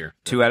of us here.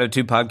 2 out of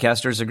 2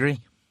 podcasters agree.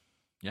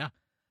 Yeah.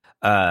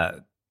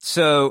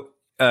 So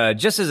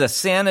just as a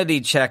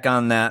sanity check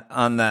on that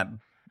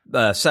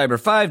Cyber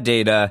 5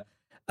 data,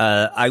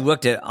 I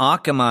looked at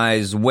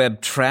Akamai's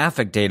web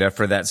traffic data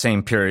for that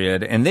same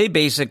period, and they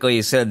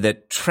basically said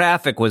that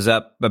traffic was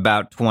up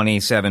about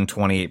 27,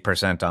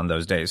 28% on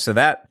those days. So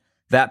that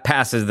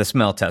passes the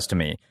smell test to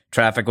me.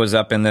 Traffic was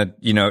up in the,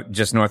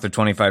 just north of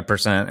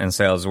 25%, and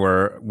sales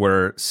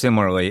were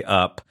similarly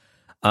up.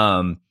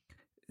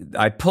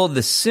 I pulled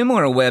the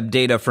similar web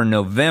data for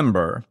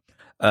November,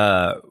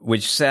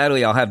 which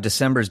sadly I'll have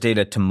December's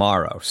data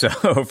tomorrow. So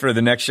for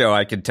the next show,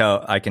 I can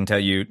tell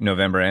you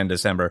November and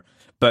December.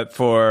 But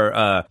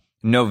for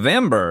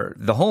November,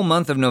 the whole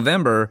month of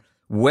November,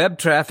 web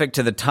traffic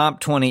to the top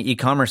 20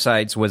 e-commerce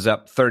sites was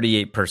up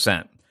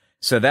 38%.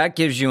 So that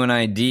gives you an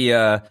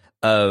idea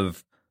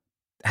of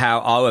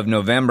how all of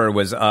November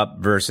was up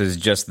versus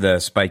just the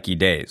spiky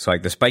days.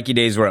 Like the spiky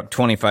days were up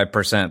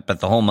 25%, but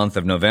the whole month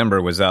of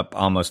November was up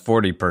almost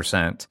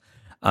 40%.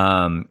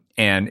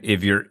 And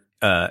if you're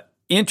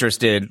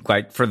interested,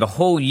 like for the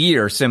whole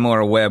year,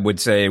 SimilarWeb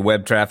would say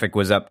web traffic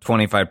was up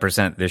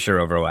 25% this year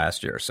over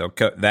last year. So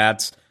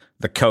that's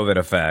the COVID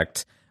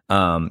effect.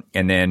 And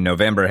then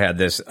November had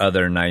this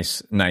other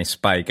nice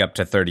spike up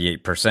to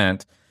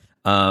 38%.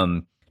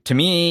 To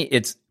me,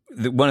 it's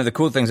one of the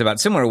cool things about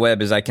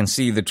SimilarWeb is I can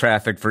see the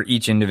traffic for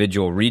each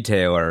individual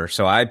retailer.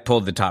 So I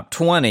pulled the top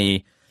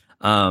 20,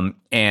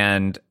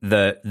 and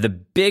the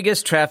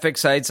biggest traffic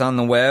sites on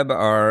the web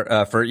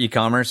are for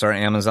e-commerce are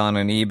Amazon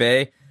and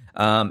eBay.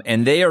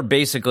 And they are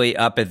basically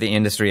up at the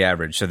industry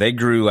average. So they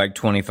grew like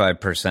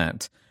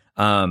 25%.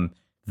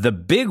 The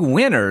big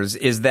winners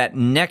is that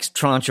next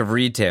tranche of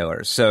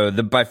retailers. So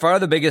by far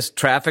the biggest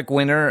traffic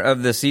winner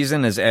of the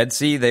season is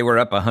Etsy. They were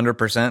up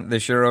 100%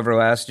 this year over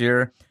last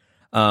year.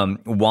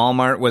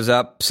 Walmart was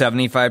up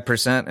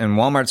 75%, and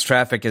Walmart's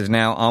traffic is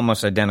now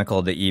almost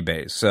identical to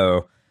eBay's.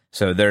 So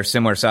they're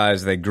similar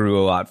size. They grew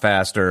a lot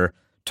faster.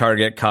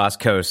 Target,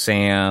 Costco,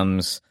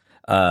 Sam's,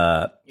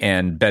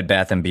 and Bed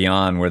Bath &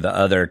 Beyond were the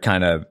other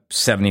kind of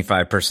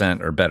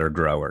 75% or better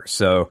growers.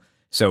 So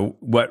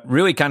what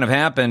really kind of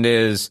happened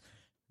is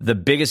the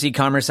biggest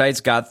e-commerce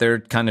sites got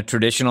their kind of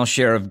traditional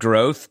share of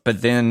growth,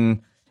 but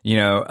then,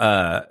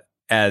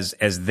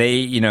 as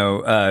they,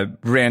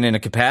 ran into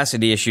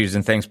capacity issues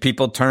and things,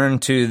 people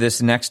turned to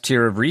this next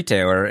tier of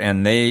retailer,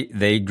 and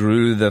they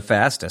grew the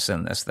fastest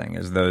in this thing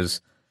as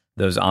those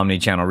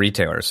omni-channel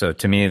retailers. So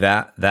to me,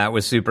 that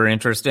was super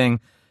interesting.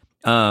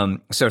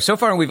 So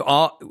far we've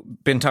all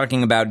been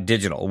talking about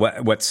digital,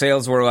 what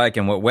sales were like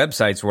and what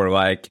websites were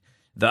like.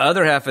 The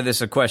other half of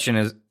this equation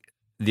is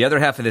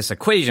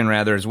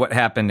what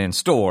happened in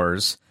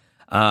stores.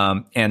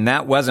 And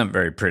that wasn't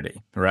very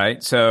pretty,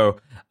 right? So,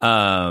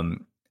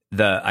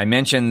 I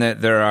mentioned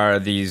that there are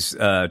these,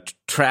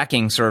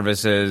 tracking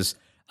services.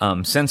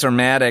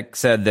 Sensormatic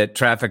said that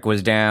traffic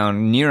was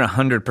down near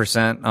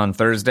 100% on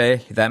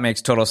Thursday. That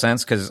makes total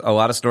sense because a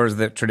lot of stores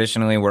that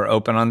traditionally were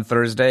open on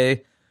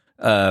Thursday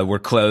were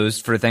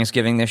closed for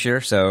Thanksgiving this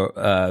year,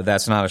 so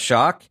that's not a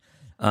shock.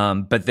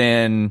 But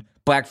then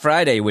Black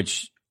Friday,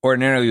 which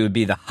ordinarily would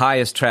be the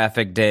highest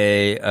traffic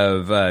day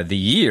of the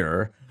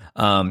year,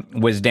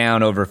 was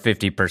down over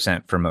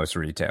 50% for most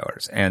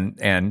retailers,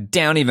 and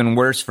down even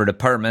worse for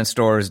department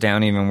stores,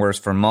 down even worse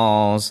for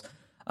malls.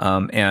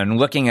 And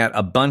looking at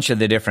a bunch of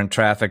the different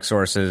traffic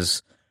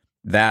sources,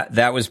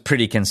 that was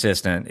pretty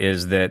consistent,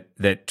 is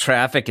that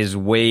traffic is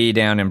way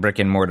down in brick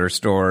and mortar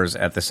stores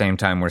at the same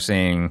time we're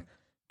seeing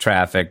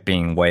traffic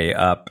being way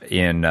up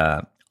in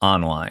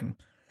online.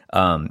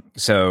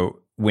 So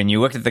when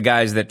you look at the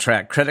guys that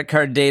track credit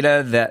card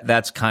data,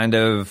 that's kind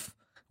of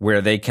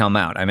where they come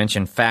out. I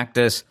mentioned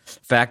Factus.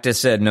 Factus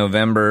said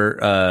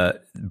November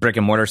brick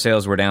and mortar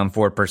sales were down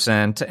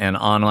 4%, and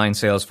online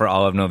sales for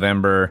all of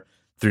November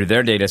through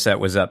their data set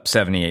was up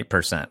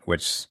 78%,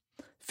 which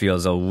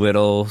feels a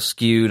little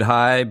skewed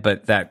high,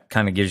 but that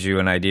kind of gives you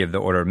an idea of the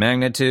order of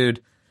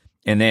magnitude.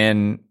 And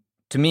then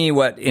to me,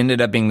 what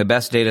ended up being the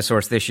best data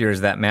source this year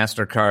is that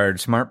MasterCard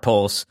Smart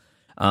Pulse.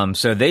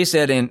 So they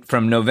said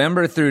from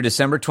November through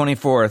December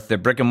 24th,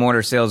 that brick and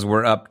mortar sales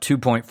were up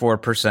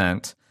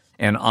 2.4%.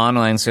 And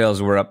online sales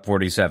were up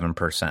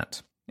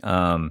 47%.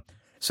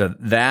 So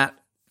that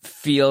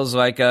feels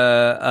like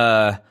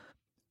a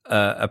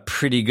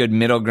pretty good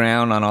middle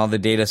ground on all the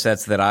data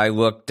sets that I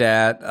looked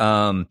at.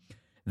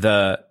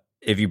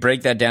 If you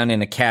break that down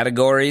into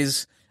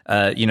categories,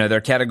 there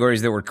are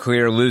categories that were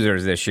clear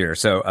losers this year.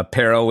 So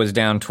apparel was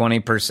down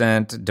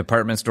 20%,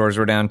 department stores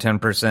were down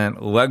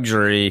 10%,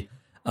 luxury,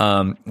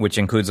 which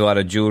includes a lot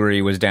of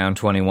jewelry, was down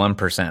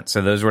 21%.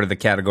 So those were the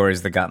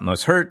categories that got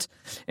most hurt.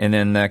 And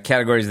then the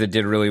categories that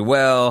did really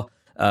well,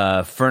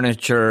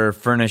 furniture,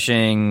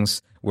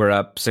 furnishings were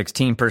up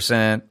 16%,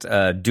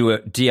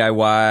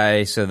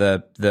 DIY, so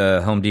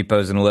the Home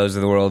Depots and Lowe's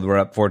of the world were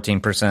up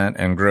 14%,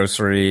 and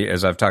grocery,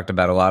 as I've talked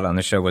about a lot on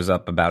the show, was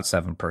up about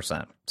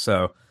 7%.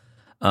 So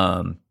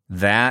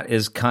that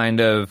is kind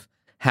of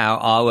how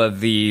all of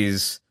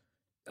these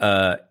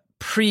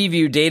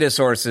preview data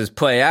sources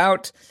play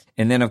out.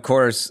 And then, of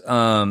course,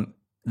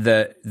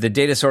 the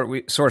data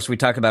source we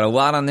talk about a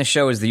lot on this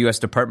show is the U.S.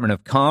 Department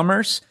of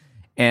Commerce,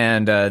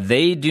 and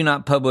they do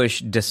not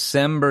publish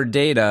December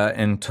data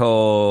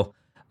until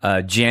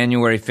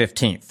January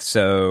 15th.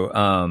 So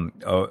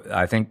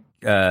I think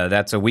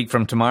that's a week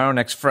from tomorrow,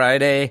 next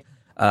Friday.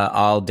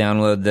 I'll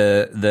download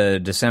the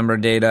December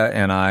data,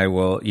 and I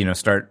will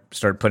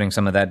start putting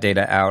some of that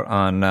data out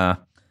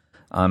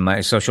on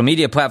my social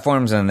media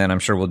platforms, and then I'm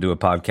sure we'll do a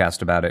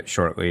podcast about it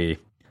shortly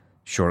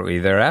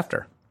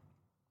thereafter.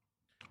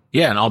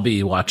 Yeah, and I'll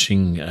be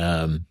watching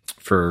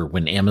for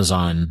when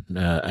Amazon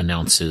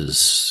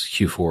announces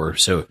Q4.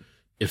 So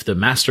if the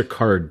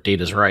MasterCard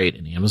data is right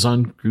and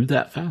Amazon grew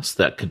that fast,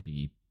 that could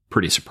be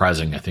pretty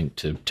surprising, I think,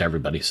 to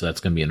everybody. So that's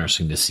going to be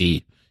interesting to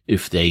see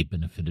if they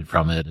benefited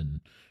from it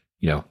and,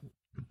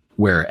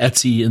 where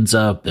Etsy ends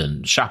up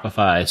and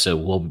Shopify. So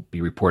we'll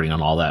be reporting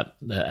on all that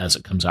as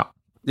it comes out.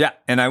 Yeah,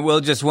 and I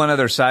will just one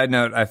other side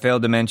note I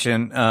failed to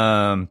mention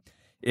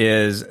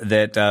is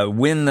that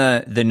when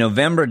the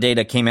November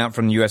data came out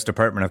from the U.S.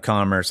 Department of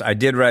Commerce, I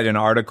did write an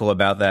article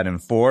about that in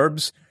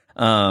Forbes,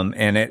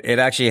 and it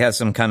actually has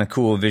some kind of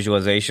cool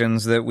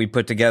visualizations that we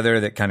put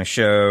together that kind of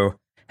show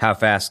how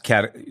fast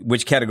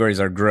which categories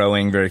are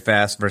growing very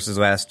fast versus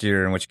last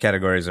year and which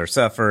categories are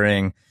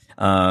suffering.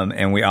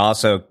 And we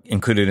also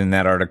included in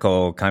that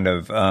article kind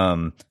of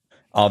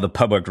all the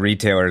public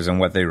retailers and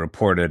what they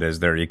reported as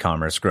their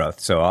e-commerce growth.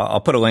 So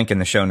I'll put a link in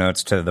the show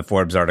notes to the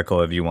Forbes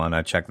article if you want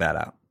to check that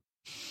out.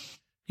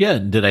 Yeah,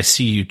 did I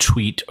see you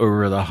tweet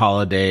over the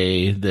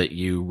holiday that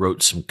you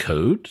wrote some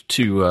code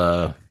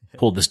to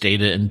pull this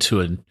data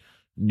into a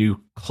new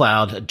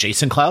cloud, a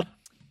JSON cloud?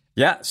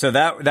 Yeah, so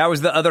that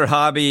was the other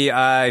hobby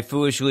I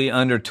foolishly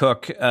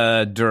undertook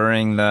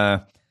during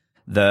the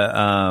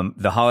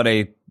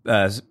holiday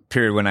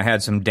period when I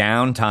had some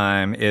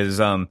downtime. Is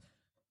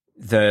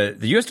the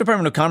U.S.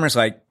 Department of Commerce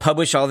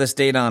publish all this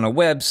data on a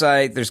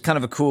website. There's kind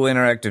of a cool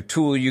interactive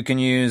tool you can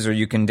use, or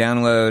you can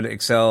download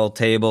Excel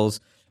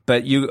tables.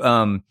 But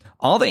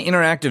all the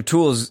interactive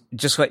tools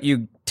just let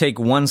you take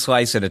one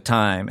slice at a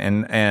time.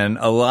 And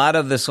a lot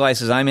of the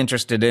slices I'm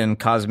interested in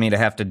cause me to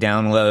have to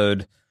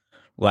download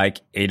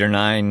 8 or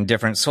 9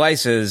 different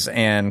slices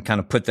and kind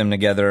of put them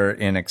together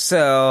in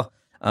Excel.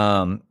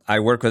 I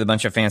work with a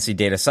bunch of fancy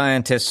data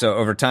scientists. So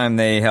over time,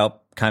 they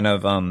help kind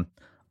of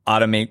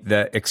automate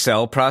the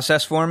Excel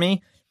process for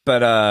me.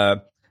 But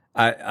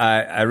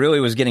I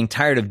really was getting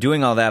tired of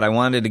doing all that. I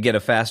wanted to get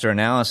a faster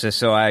analysis.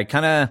 So I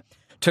kind of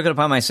took it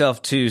upon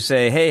myself to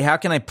say, hey, how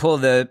can I pull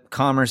the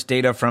commerce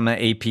data from an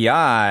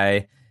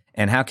API,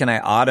 and how can I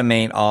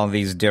automate all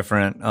these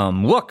different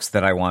looks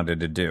that I wanted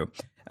to do?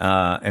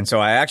 And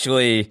so I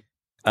actually,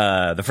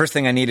 the first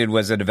thing I needed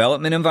was a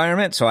development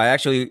environment. So I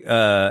actually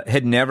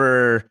had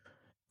never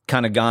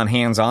kind of gone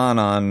hands-on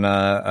on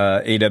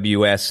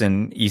AWS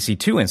and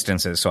EC2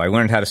 instances. So I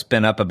learned how to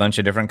spin up a bunch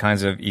of different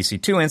kinds of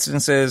EC2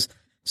 instances,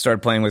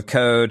 started playing with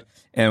code.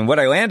 And what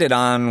I landed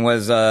on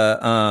was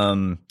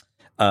a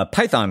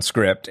Python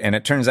script, and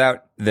it turns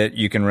out that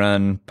you can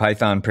run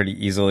Python pretty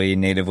easily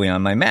natively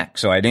on my Mac.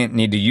 So I didn't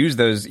need to use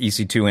those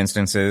EC2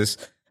 instances.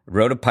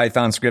 Wrote a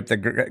Python script that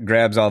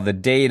grabs all the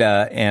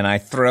data, and I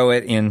throw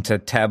it into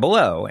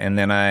Tableau. And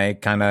then I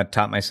kind of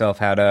taught myself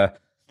how to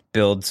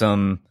build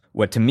some,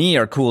 what to me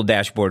are cool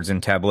dashboards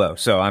in Tableau.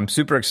 So I'm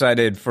super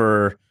excited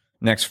for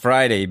next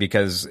Friday,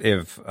 because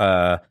if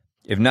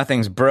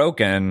nothing's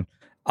broken,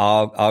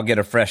 I'll get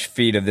a fresh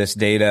feed of this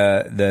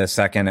data the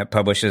second it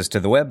publishes to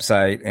the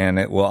website, and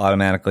it will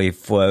automatically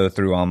flow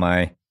through all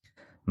my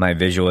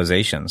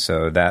visualization.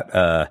 So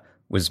that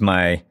was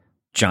my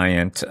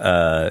giant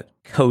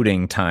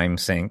coding time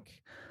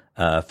sink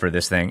for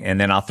this thing. And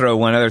then I'll throw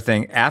one other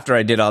thing. After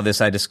I did all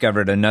this, I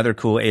discovered another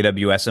cool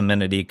AWS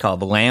amenity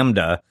called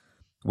Lambda,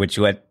 which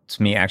lets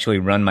me actually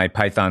run my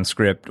Python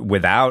script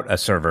without a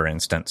server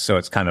instance. So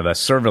it's kind of a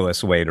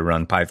serverless way to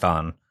run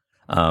Python.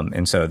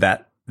 And so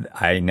that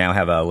I now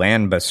have a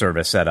Lambda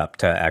service set up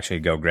to actually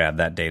go grab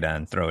that data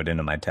and throw it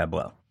into my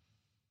Tableau.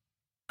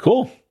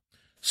 Cool.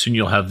 Soon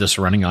you'll have this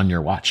running on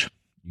your watch.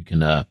 You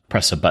can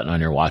press a button on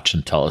your watch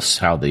and tell us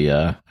how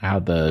the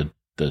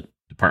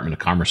Department of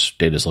Commerce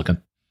data is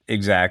looking.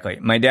 Exactly.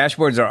 My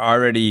dashboards are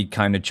already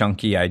kind of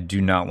chunky. I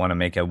do not want to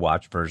make a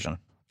watch version.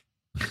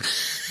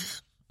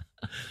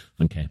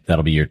 Okay,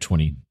 that'll be your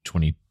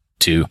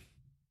 2022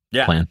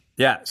 plan.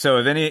 Yeah. So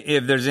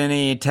if there's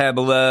any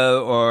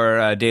Tableau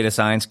or data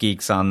science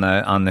geeks on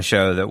the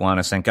show that want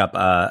to sync up,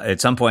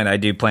 at some point I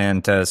do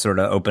plan to sort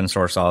of open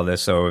source all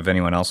this. So if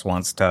anyone else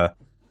wants to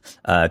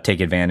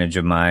take advantage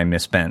of my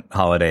misspent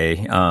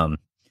holiday,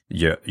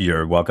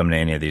 you're welcome to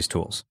any of these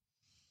tools.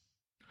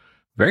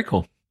 Very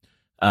cool.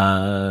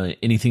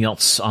 Anything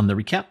else on the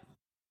recap?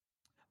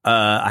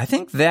 I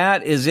think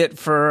that is it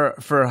for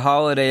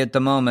holiday at the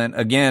moment.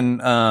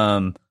 Again,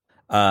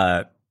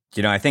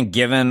 I think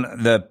given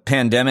the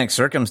pandemic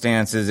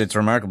circumstances, it's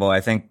remarkable.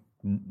 I think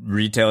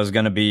retail is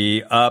going to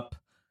be up.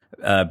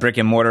 Brick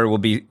and mortar will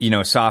be,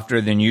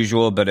 softer than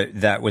usual,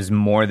 but that was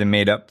more than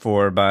made up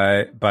for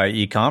by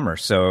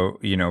e-commerce. So,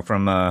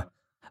 from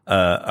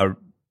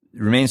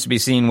remains to be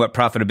seen what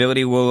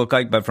profitability will look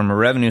like. But from a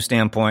revenue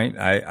standpoint,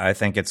 I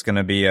think it's going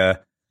to be a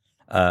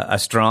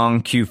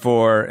strong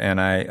Q4,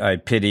 and I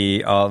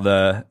pity all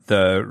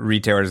the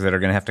retailers that are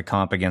going to have to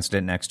comp against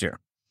it next year.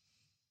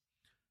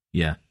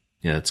 Yeah,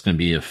 it's going to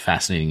be a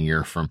fascinating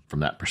year from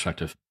that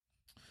perspective.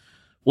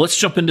 Well, let's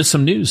jump into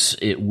some news.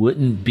 It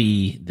wouldn't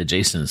be the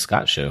Jason and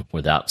Scott show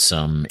without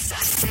some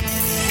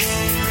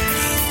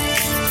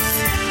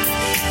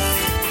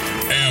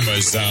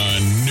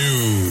Amazon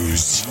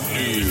news.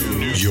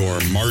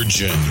 Your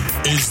margin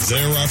is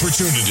their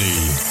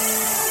opportunity.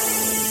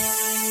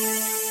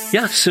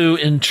 Yeah, so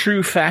in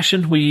true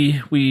fashion,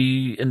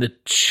 we in the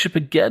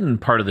Chipageddon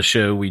part of the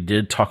show, we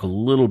did talk a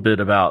little bit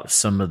about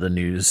some of the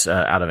news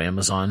out of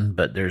Amazon,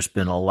 but there's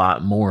been a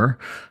lot more.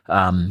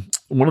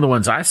 One of the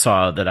ones I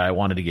saw that I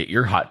wanted to get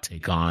your hot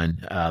take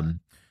on,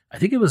 I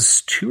think it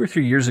was 2 or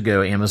 3 years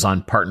ago,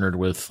 Amazon partnered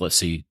with,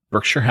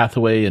 Berkshire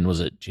Hathaway, and was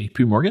it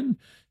JP Morgan?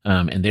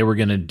 And they were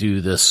going to do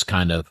this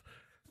kind of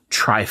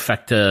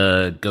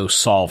trifecta go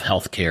solve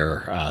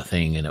healthcare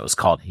thing, and it was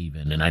called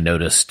Haven. And I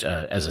noticed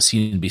as a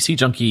CNBC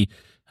junkie,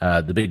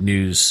 the big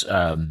news,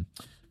 I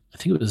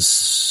think it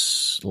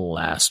was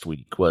last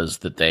week, was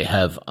that they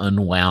have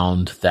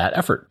unwound that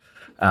effort.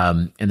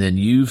 And then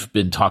you've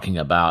been talking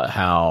about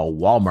how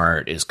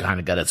Walmart is kind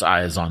of got its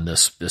eyes on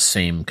this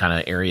same kind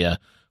of area.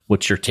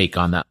 What's your take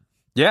on that?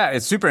 Yeah,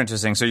 it's super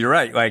interesting. So you're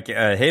right.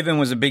 Haven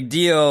was a big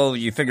deal.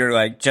 You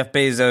figure Jeff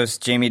Bezos,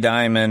 Jamie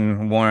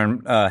Dimon, Warren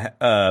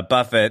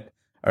Buffett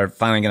are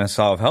finally going to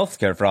solve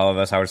healthcare for all of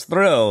us. I was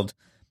thrilled.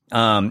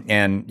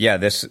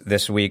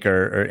 This week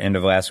or end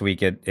of last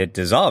week, it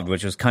dissolved,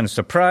 which was kind of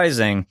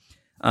surprising.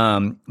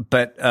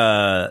 But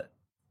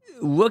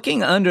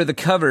looking under the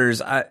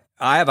covers, I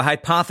have a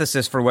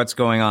hypothesis for what's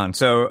going on.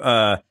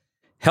 So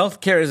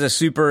healthcare is a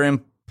super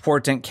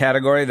important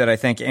category that I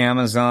think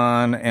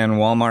Amazon and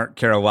Walmart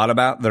care a lot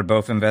about. They're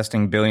both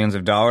investing billions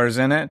of dollars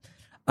in it.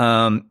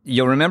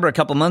 You'll remember a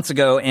couple months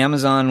ago,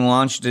 Amazon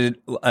launched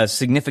a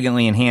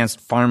significantly enhanced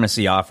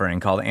pharmacy offering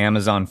called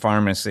Amazon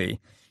Pharmacy.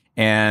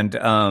 And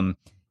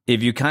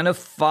if you kind of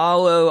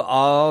follow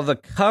all the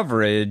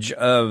coverage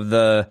of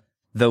the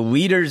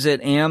leaders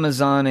at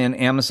Amazon and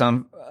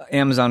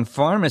Amazon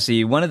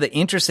Pharmacy, one of the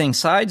interesting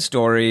side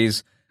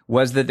stories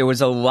was that there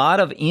was a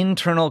lot of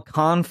internal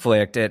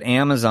conflict at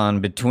Amazon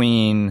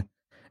between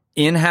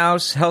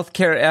in-house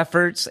healthcare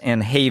efforts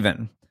and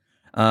Haven.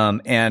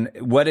 And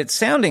what it's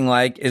sounding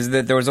like is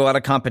that there was a lot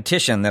of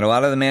competition, that a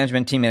lot of the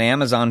management team at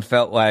Amazon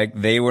felt like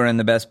they were in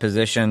the best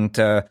position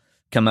to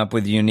come up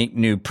with unique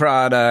new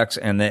products,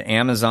 and that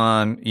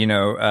Amazon,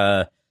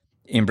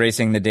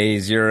 embracing the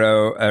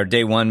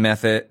day one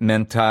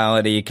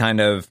mentality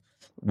kind of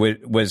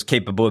was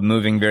capable of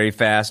moving very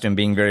fast and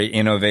being very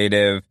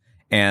innovative.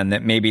 And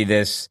that maybe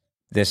this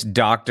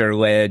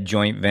doctor-led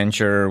joint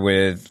venture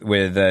with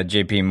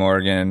JP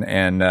Morgan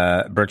and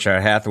Berkshire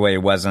Hathaway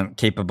wasn't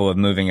capable of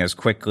moving as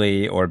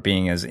quickly or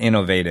being as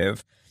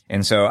innovative.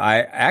 And so I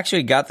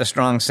actually got the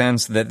strong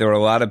sense that there were a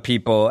lot of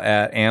people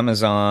at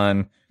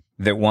Amazon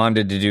that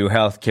wanted to do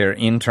healthcare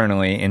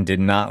internally and did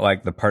not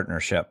like the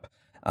partnership.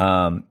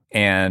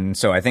 And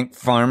so I think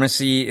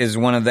pharmacy is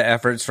one of the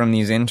efforts from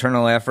these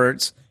internal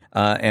efforts.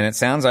 And it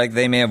sounds like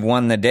they may have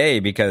won the day,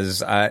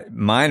 because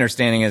my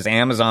understanding is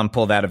Amazon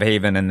pulled out of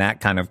Haven, and that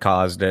kind of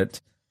caused it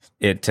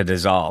to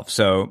dissolve.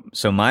 So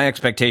my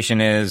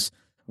expectation is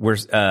we're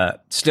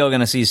still going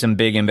to see some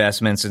big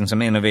investments and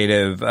some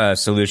innovative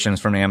solutions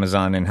from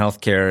Amazon in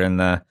healthcare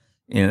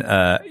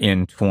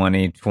in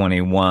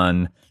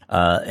 2021.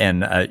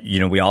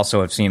 We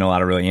also have seen a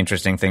lot of really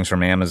interesting things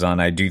from Amazon.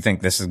 I do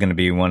think this is going to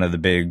be one of the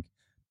big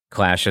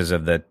clashes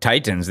of the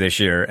titans this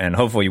year, and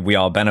hopefully we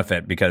all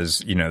benefit because,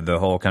 the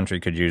whole country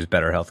could use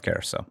better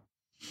healthcare. So,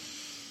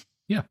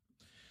 yeah.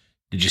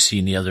 Did you see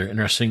any other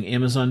interesting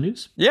Amazon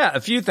news? Yeah, a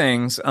few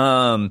things.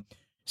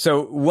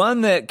 So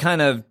one that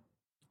kind of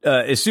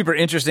is super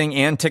interesting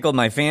and tickled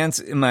my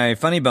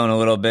funny bone a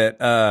little bit.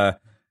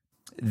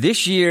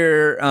 This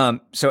year,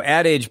 so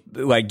Ad Age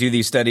do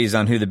these studies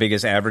on who the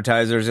biggest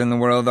advertisers in the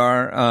world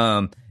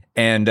are.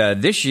 And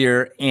this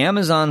year,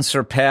 Amazon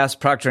surpassed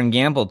Procter &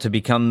 Gamble to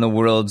become the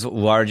world's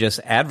largest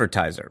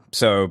advertiser.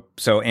 So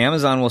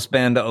Amazon will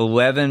spend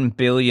 $11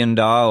 billion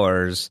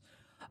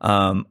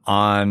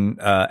on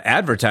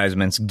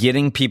advertisements,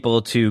 getting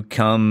people to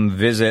come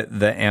visit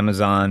the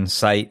Amazon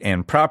site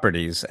and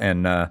properties.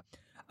 And a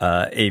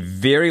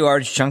very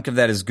large chunk of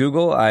that is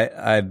Google.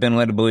 I've been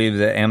led to believe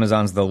that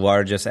Amazon's the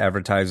largest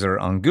advertiser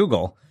on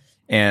Google.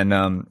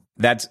 And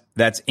that's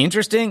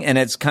interesting, and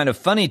it's kind of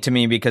funny to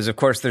me because, of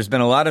course, there's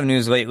been a lot of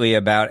news lately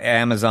about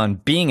Amazon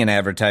being an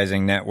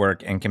advertising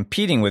network and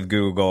competing with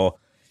Google.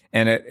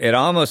 And it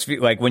almost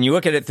like when you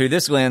look at it through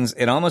this lens,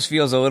 it almost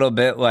feels a little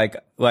bit like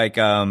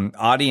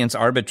audience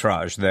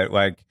arbitrage,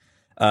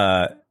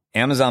 that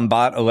Amazon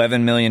bought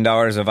 $11 million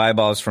of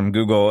eyeballs from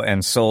Google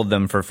and sold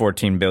them for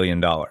 $14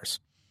 billion. Wow.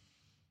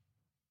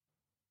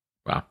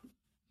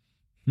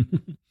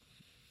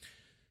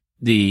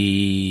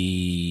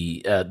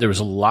 There was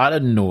a lot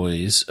of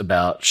noise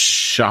about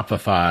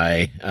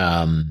Shopify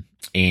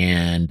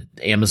and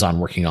Amazon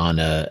working on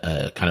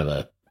a kind of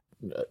a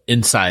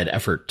inside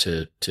effort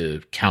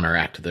to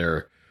counteract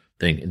their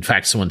thing. In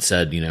fact, someone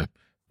said,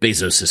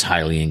 Bezos is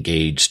highly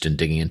engaged in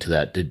digging into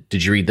that.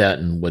 Did you read that,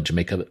 and what'd you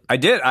make of it? I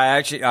did.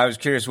 I was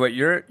curious what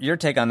your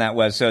take on that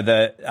was. So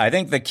I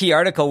think the key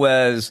article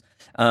was,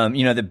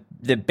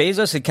 the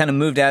Bezos had kind of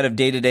moved out of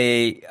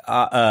day-to-day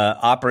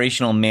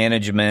operational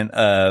management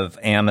of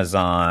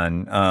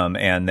Amazon,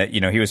 and that,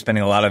 he was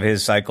spending a lot of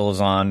his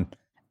cycles on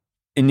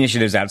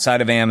initiatives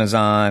outside of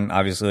Amazon,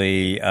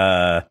 obviously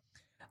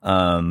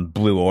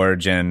Blue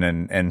Origin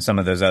and some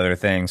of those other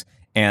things,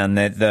 and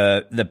that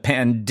the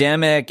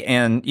pandemic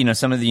and,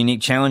 some of the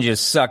unique challenges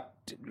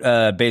sucked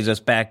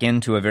Bezos back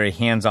into a very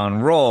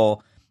hands-on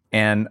role.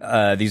 And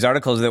these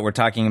articles that were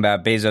talking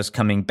about Bezos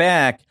coming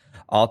back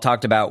all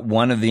talked about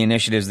one of the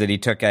initiatives that he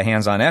took a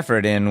hands-on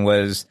effort in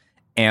was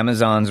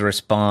Amazon's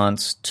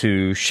response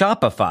to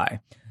Shopify.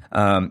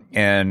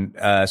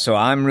 So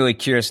I'm really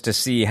curious to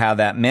see how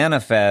that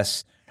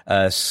manifests.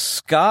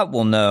 Scott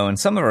will know, and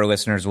some of our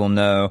listeners will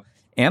know,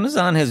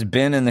 Amazon has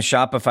been in the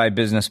Shopify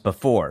business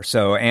before.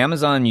 So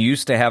Amazon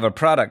used to have a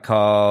product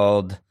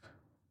called,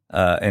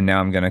 and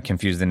now I'm going to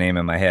confuse the name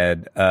in my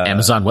head.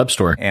 Amazon Web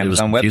Store.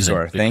 Amazon Web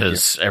Store. Thank you.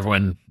 Because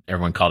everyone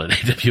called it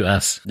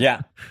AWS.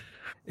 Yeah.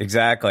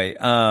 Exactly.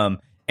 And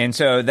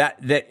so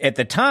that at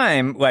the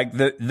time,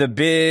 the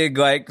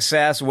big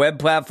SaaS web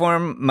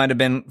platform might have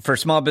been for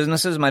small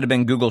businesses, might have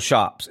been Google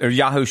Shops or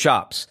Yahoo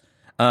Shops.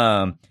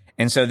 And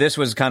so this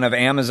was kind of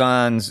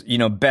Amazon's,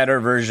 better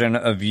version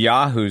of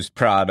Yahoo's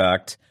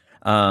product.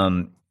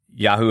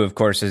 Yahoo, of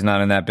course, is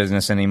not in that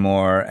business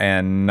anymore,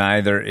 and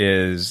neither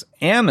is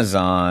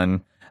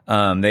Amazon.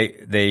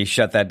 They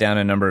shut that down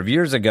a number of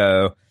years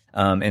ago.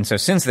 And so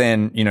since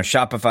then,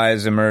 Shopify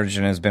has emerged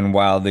and has been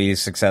wildly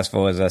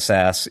successful as a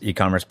SaaS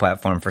e-commerce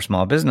platform for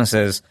small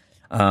businesses.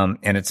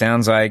 And it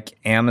sounds like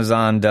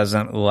Amazon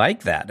doesn't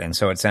like that. And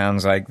so it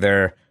sounds like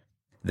they're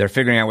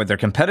figuring out what their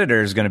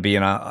competitor is going to be.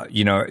 And,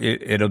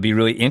 it'll be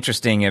really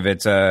interesting if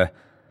it's a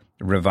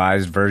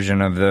revised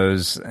version of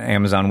those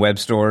Amazon web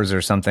stores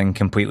or something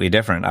completely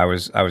different. I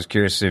was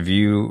curious if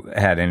you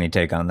had any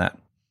take on that.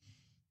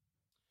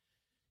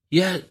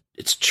 Yeah,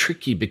 it's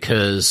tricky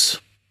because...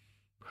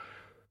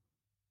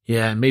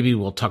 Yeah, maybe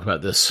we'll talk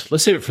about this.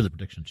 Let's save it for the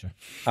prediction show.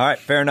 All right,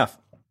 fair enough.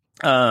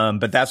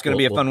 But that's going to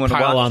be a fun one to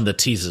watch. Pile on the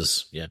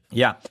teases.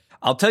 Yeah.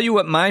 I'll tell you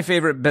what my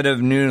favorite bit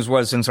of news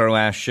was since our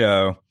last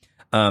show.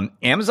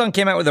 Amazon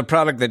came out with a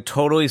product that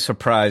totally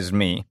surprised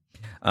me.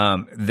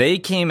 They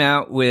came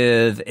out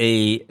with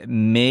a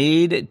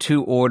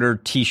made-to-order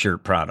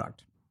T-shirt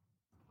product.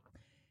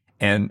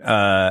 And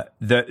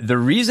the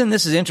reason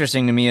this is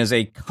interesting to me is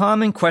a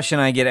common question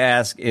I get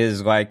asked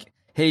is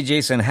hey,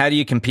 Jason, how do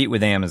you compete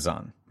with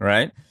Amazon,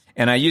 right?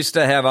 And I used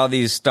to have all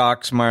these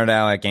stock smart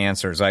aleck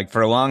answers.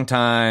 For a long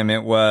time,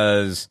 it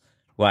was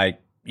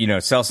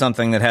sell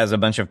something that has a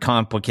bunch of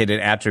complicated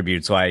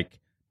attributes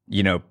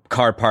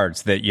car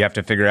parts that you have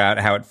to figure out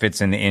how it fits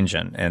in the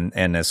engine.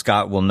 And as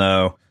Scott will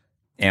know,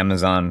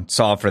 Amazon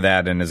solved for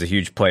that and is a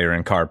huge player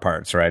in car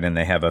parts, right? And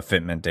they have a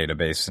fitment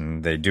database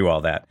and they do all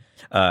that.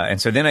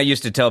 And so then I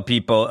used to tell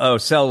people,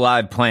 sell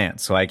live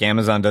plants.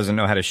 Amazon doesn't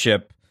know how to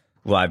ship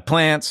live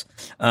plants.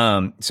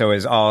 So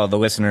as all the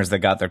listeners that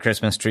got their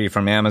Christmas tree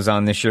from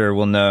Amazon this year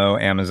will know,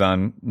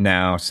 Amazon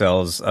now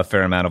sells a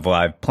fair amount of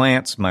live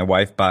plants. My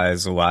wife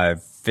buys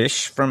live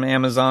fish from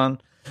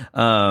Amazon.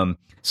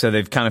 So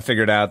they've kind of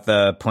figured out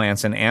the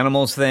plants and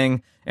animals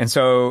thing. And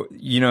so,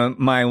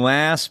 my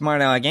last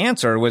Smart Aleck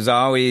answer was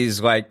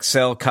always like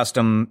sell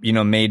custom,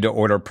 made to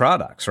order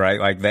products, right?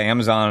 Like the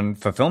Amazon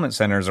fulfillment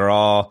centers are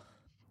all,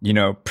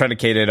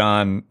 predicated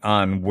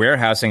on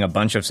warehousing a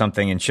bunch of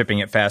something and shipping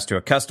it fast to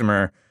a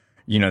customer.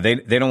 They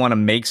don't want to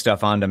make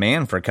stuff on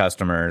demand for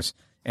customers.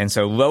 And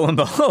so lo and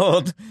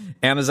behold,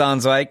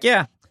 Amazon's like,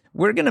 yeah,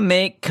 we're going to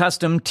make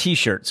custom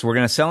t-shirts. We're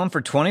going to sell them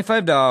for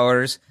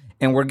 $25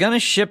 and we're going to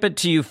ship it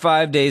to you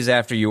 5 days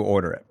after you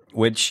order it,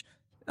 which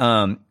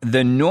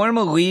the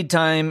normal lead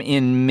time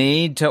in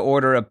made to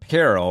order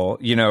apparel,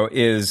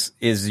 is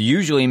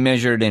usually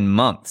measured in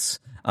months.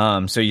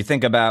 So you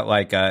think about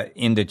like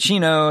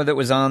Indochino that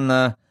was on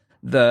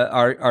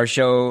our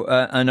show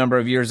a number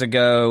of years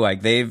ago.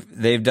 Like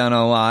they've done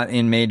a lot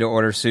in made to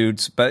order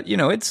suits, but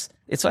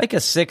it's like a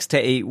 6 to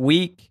 8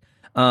 week.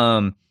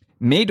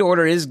 Made to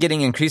order is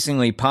getting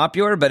increasingly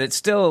popular, but it's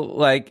still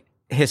like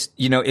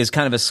is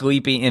kind of a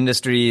sleepy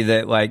industry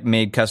that like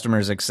made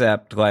customers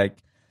accept like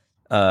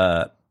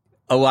a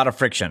lot of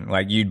friction.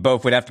 Like you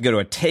both would have to go to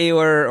a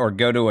tailor or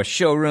go to a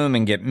showroom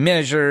and get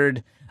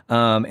measured.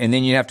 And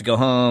then you have to go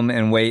home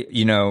and wait,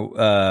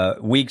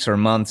 weeks or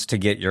months to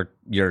get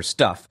your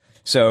stuff.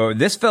 So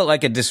this felt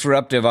like a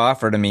disruptive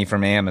offer to me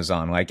from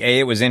Amazon. Like,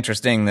 it was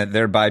interesting that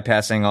they're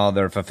bypassing all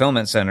their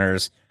fulfillment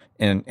centers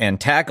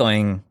and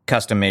tackling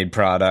custom-made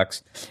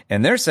products.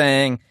 And they're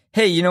saying,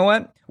 hey, you know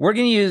what? We're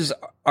going to use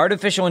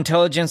artificial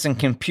intelligence and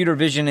computer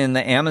vision in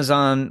the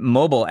Amazon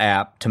mobile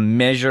app to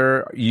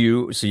measure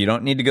you, so you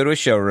don't need to go to a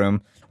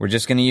showroom. We're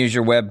just going to use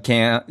your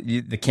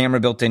webcam, the camera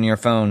built in your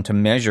phone, to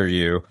measure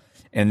you.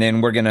 And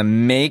then we're going to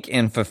make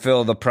and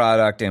fulfill the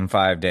product in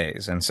 5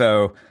 days. And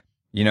so,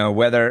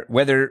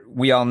 whether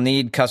we all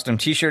need custom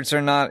t-shirts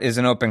or not is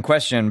an open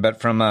question.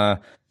 But from a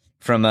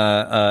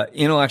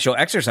intellectual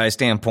exercise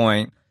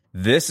standpoint,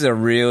 this is a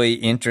really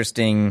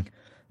interesting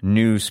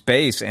new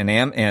space.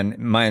 And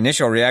my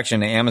initial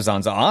reaction to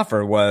Amazon's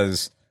offer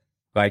was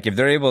like, if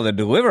they're able to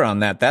deliver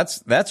on that,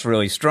 that's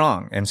really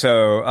strong. And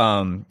so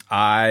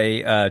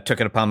I took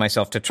it upon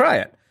myself to try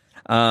it.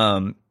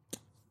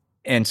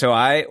 And so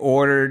I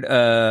ordered,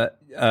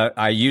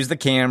 I used the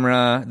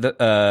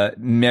camera,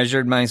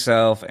 measured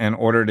myself, and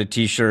ordered a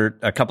t-shirt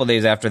a couple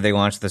days after they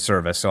launched the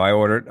service. So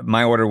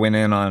my order went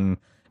in on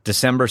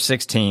December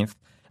 16th.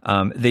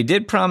 They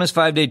did promise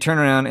 5-day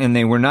turnaround, and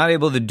they were not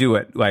able to do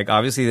it. Like,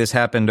 obviously this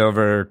happened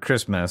over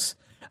Christmas.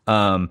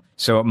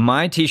 So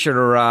my t-shirt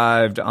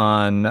arrived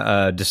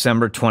on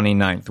December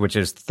 29th, which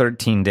is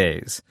 13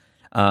 days.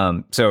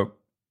 So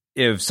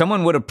if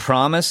someone would have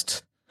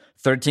promised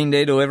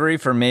 13-day delivery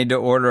for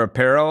made-to-order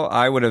apparel,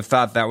 I would have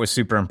thought that was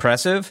super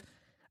impressive.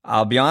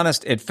 I'll be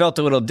honest, it felt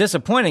a little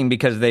disappointing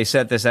because they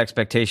set this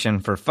expectation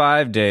for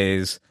 5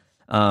 days.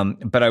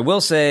 But I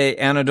will say,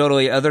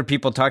 anecdotally, other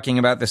people talking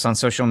about this on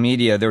social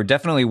media, there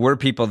definitely were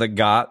people that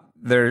got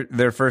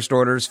their first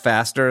orders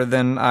faster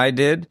than I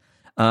did.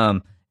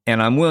 And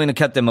I'm willing to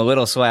cut them a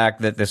little slack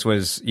that this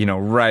was,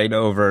 right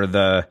over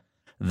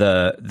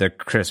the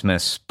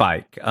Christmas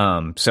spike.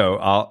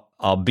 So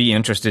I'll be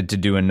interested to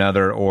do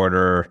another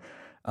order,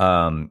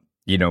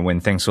 when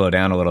things slow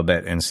down a little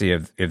bit, and see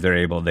if they're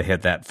able to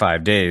hit that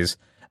 5 days.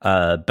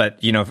 But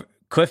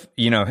Cliff,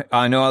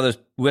 I know all those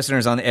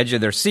listeners on the edge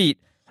of their seat.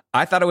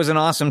 I thought it was an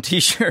awesome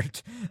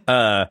t-shirt.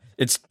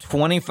 It's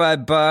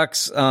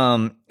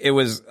 $25. It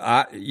was,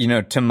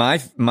 to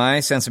my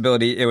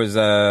sensibility, it was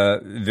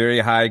a very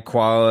high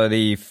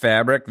quality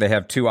fabric. They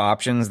have two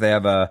options. They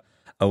have a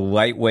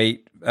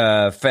lightweight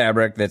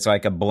fabric that's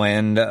like a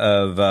blend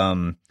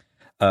of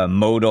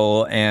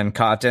modal and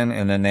cotton,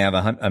 and then they have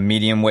a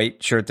medium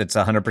weight shirt that's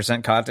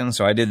 100% cotton.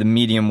 So I did the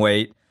medium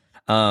weight.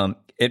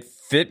 It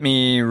fit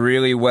me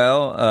really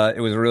well. It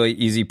was a really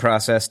easy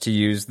process to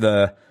use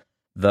the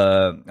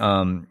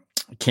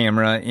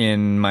camera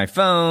in my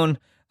phone.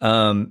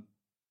 A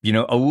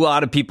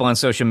lot of people on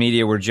social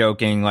media were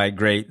joking, like,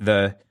 great,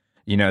 the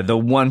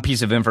one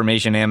piece of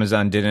information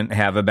Amazon didn't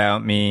have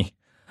about me,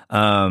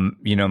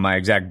 my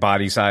exact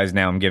body size,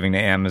 now I'm giving to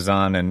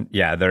Amazon. And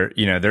yeah,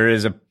 there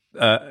is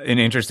an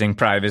interesting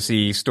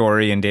privacy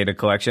story and data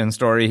collection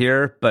story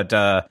here. But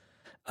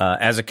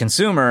as a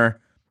consumer,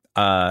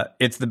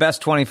 it's the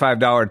best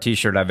 $25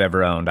 t-shirt I've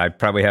ever owned. I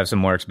probably have some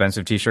more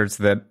expensive t-shirts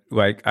that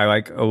I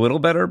like a little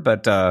better,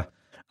 but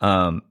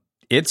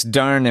it's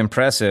darn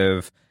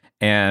impressive.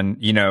 And,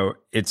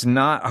 it's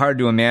not hard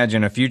to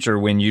imagine a future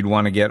when you'd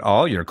want to get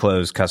all your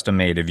clothes custom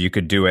made if you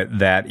could do it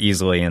that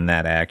easily and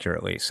that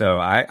accurately. So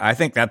I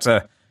think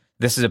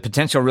this is a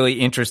potential really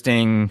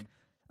interesting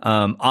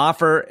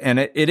offer, and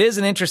it is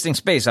an interesting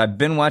space. I've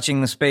been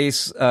watching the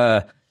space.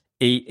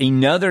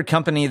 Another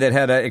company that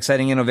had an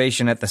exciting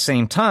innovation at the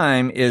same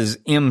time is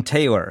M.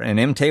 Taylor. And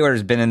M. Taylor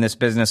has been in this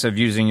business of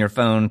using your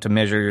phone to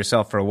measure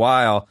yourself for a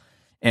while.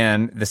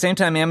 And the same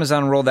time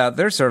Amazon rolled out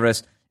their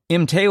service,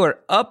 M. Taylor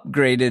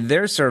upgraded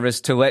their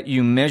service to let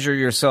you measure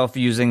yourself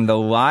using the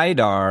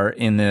LiDAR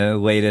in the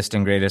latest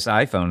and greatest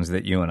iPhones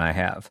that you and I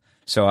have.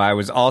 So I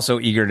was also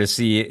eager to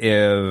see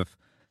if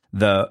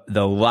the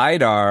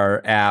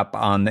LiDAR app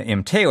on the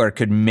MTailor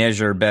could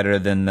measure better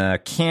than the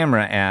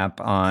camera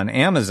app on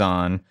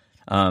Amazon.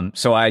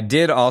 So I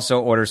did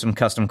also order some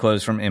custom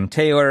clothes from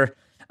MTailor.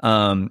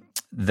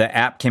 The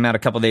app came out a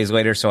couple days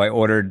later, so I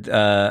ordered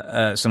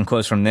some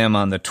clothes from them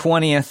on the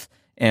 20th,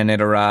 and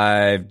it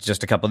arrived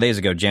just a couple days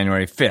ago,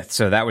 January 5th.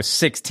 So that was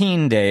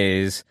 16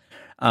 days.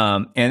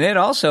 And it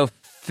also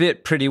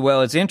fit pretty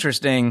well. It's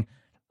interesting.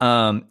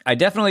 I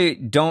definitely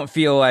don't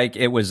feel like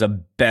it was a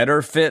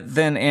better fit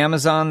than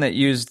Amazon that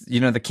used,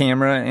 the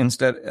camera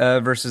instead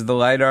versus the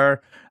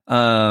LiDAR.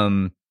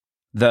 I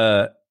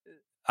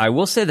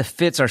will say the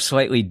fits are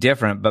slightly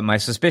different, but my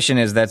suspicion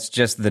is that's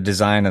just the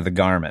design of the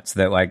garments.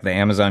 That like the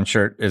Amazon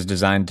shirt is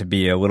designed to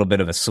be a little bit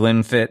of a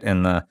slim fit,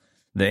 and the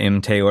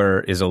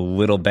MTailor is a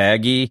little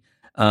baggy.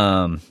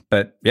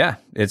 But yeah,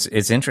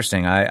 it's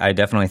interesting. I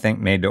definitely think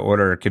made to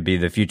order could be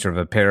the future of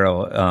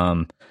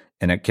apparel.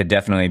 And it could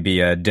definitely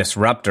be a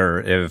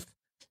disruptor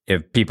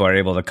if people are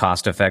able to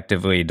cost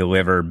effectively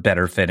deliver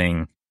better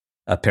fitting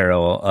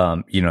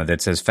apparel,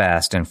 that's as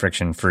fast and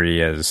friction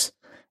free as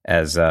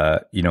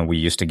we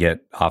used to get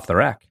off the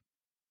rack.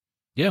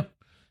 Yeah.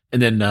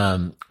 And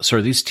then, so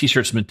are these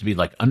t-shirts meant to be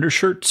like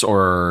undershirts,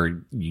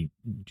 or do you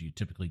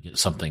typically get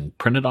something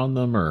printed on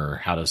them, or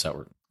how does that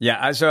work?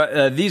 Yeah.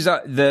 So these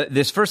are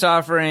this first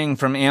offering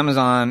from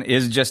Amazon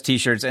is just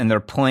t-shirts, and they're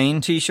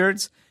plain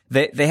t-shirts.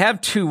 They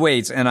have two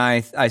weights, and I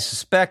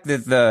suspect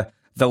that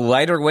the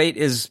lighter weight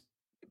is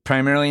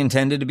primarily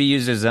intended to be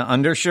used as an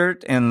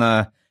undershirt, and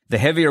the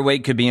heavier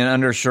weight could be an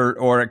undershirt,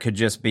 or it could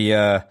just be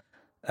a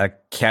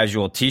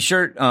casual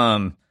t-shirt.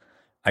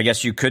 I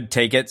guess you could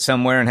take it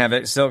somewhere and have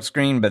it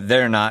silkscreen, but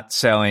they're not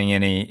selling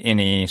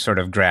any sort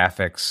of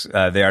graphics.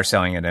 They are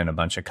selling it in a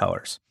bunch of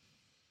colors.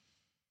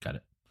 Got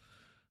it.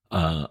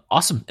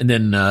 Awesome. And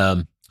then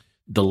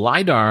the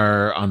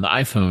LiDAR on the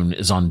iPhone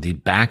is on the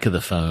back of the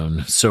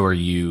phone. So are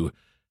you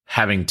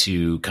having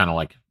to kind of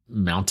like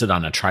mount it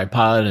on a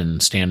tripod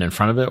and stand in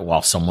front of it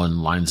while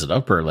someone lines it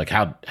up, or like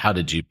how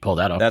did you pull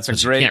that off? You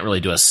can't really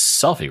do a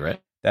selfie, right?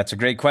 That's a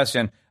great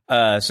question.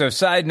 So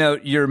side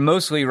note, you're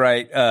mostly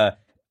right.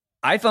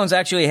 iPhones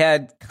actually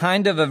had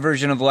kind of a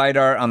version of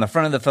LiDAR on the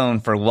front of the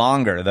phone for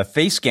longer. The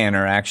face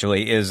scanner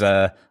actually is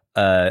a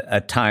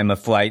time of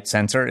flight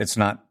sensor. It's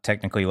not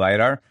technically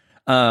LiDAR.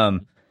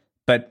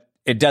 But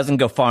it doesn't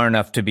go far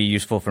enough to be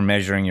useful for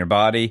measuring your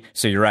body.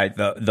 So you're right.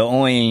 The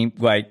only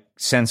like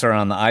sensor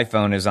on the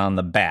iPhone is on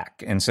the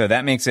back. And so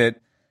that makes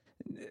it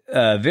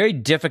very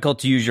difficult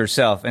to use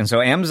yourself. And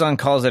so Amazon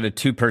calls it a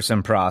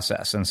 2-person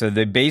process. And so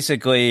they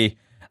basically,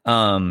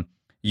 in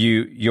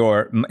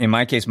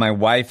my case, my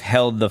wife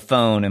held the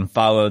phone and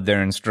followed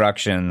their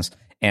instructions,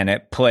 and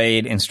it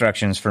played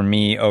instructions for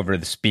me over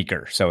the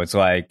speaker. So it's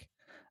like,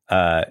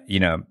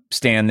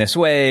 stand this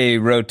way,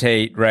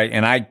 rotate, right?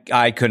 And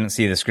I couldn't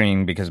see the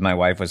screen because my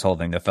wife was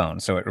holding the phone.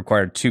 So it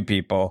required 2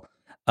 people.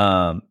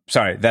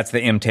 Sorry, that's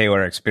the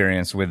MTailor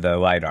experience with the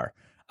LiDAR.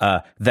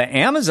 The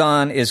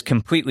Amazon is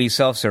completely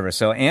self-service.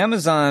 So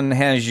Amazon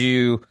has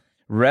you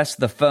rest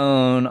the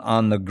phone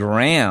on the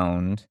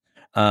ground,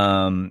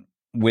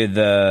 with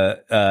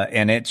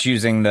and it's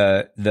using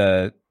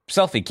the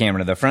selfie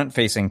camera, the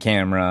front-facing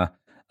camera.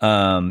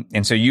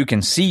 And so you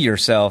can see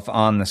yourself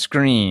on the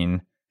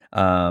screen.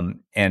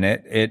 And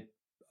it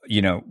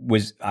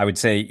was, I would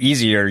say,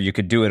 easier. You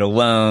could do it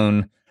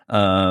alone.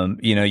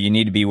 You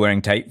need to be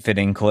wearing tight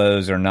fitting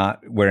clothes or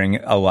not wearing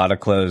a lot of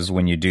clothes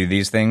when you do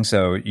these things.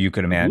 So you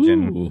could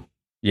imagine,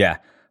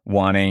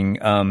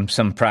 wanting,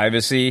 some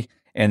privacy.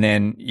 And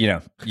then, you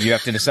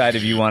have to decide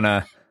if you want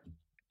to,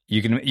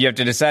 you have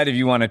to decide if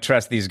you want to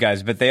trust these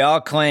guys, but they all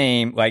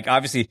claim, like,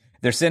 obviously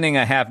they're sending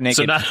a half naked.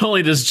 So not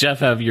only does Jeff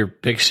have your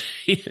picture,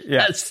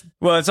 yes.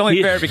 Well, it's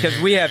only fair because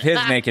we have his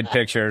naked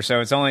picture. So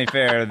it's only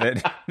fair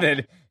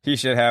that he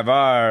should have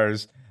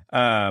ours.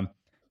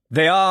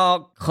 They all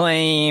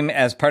claim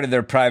as part of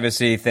their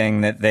privacy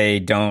thing that they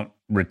don't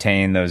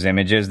retain those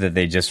images, that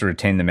they just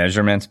retain the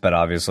measurements. But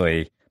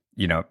obviously,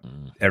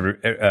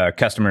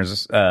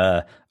 customers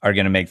are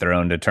going to make their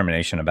own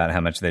determination about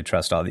how much they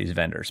trust all these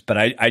vendors. But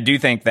I do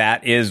think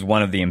that is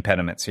one of the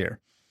impediments here.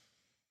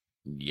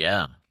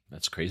 Yeah,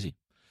 that's crazy.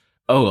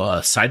 Oh,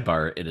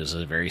 sidebar, it is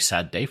a very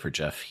sad day for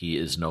Jeff. He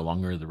is no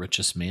longer the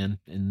richest man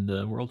in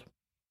the world.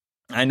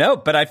 I know,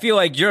 but I feel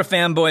like you're a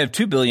fanboy of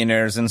 2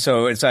 billionaires, and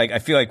so it's like I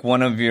feel like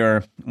one of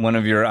your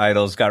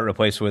idols got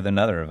replaced with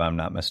another, if I'm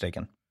not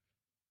mistaken.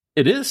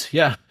 It is,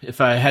 yeah.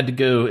 If I had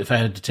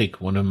to take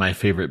one of my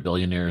favorite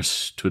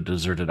billionaires to a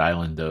deserted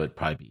island, though, it'd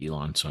probably be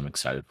Elon. So I'm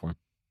excited for him.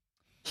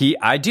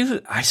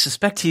 I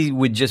suspect he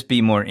would just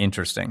be more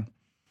interesting.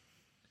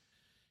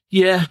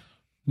 Yeah.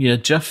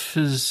 Jeff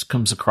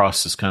comes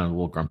across as kind of a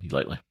little grumpy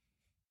lately.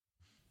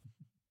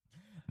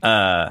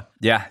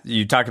 Yeah.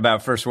 You talked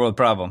about first world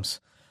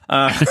problems.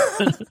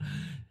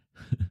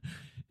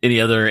 Any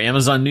other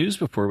Amazon news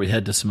before we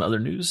head to some other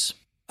news?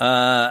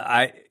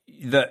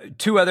 The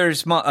 2 other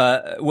small,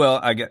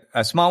 I get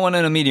a small one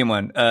and a medium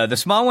one. The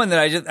small one that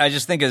I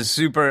just think is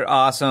super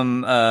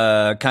awesome,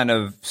 kind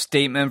of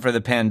statement for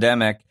the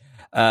pandemic.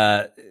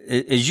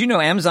 as you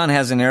know, Amazon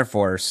has an Air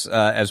Force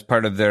as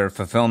part of their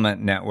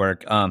fulfillment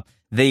network.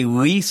 They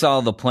lease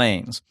all the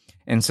planes.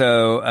 And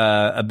so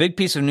a big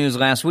piece of news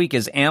last week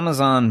is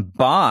Amazon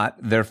bought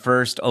their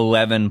first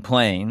 11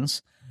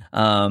 planes.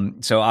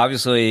 So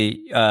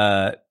obviously,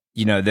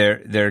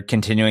 they're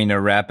continuing to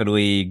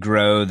rapidly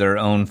grow their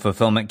own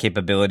fulfillment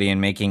capability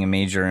and making a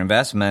major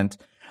investment.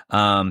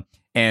 And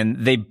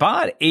they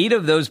bought 8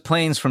 of those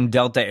planes from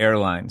Delta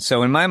Airlines.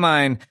 So in my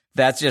mind,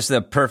 that's just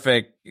the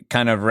perfect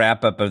kind of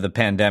wrap up of the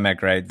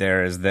pandemic right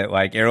there, is that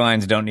like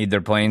airlines don't need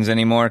their planes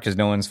anymore because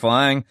no one's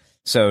flying.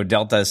 So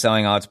Delta is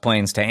selling all its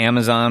planes to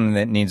Amazon, and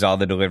it needs all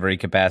the delivery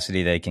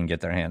capacity they can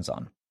get their hands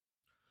on.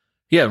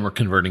 Yeah, and we're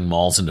converting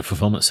malls into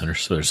fulfillment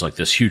centers. So there's like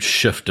this huge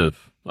shift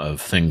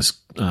of things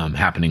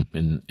happening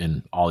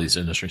in all these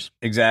industries.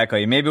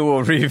 Exactly. Maybe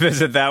we'll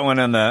revisit that one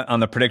on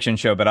the prediction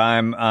show. But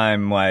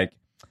I'm like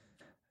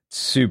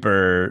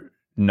super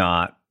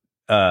not.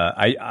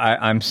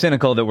 I'm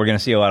cynical that we're going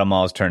to see a lot of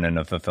malls turn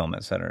into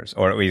fulfillment centers,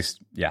 or at least,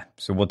 yeah.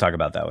 So we'll talk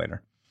about that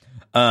later.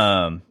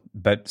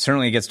 But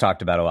certainly it gets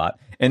talked about a lot.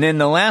 And then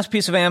the last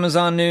piece of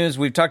Amazon news,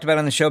 we've talked about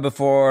on the show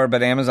before,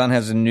 but Amazon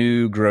has a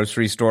new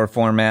grocery store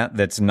format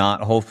that's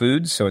not Whole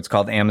Foods. So it's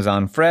called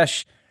Amazon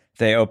Fresh.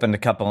 They opened a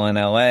couple in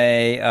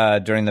LA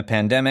during the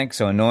pandemic.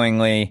 So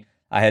annoyingly,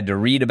 I had to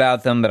read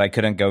about them, but I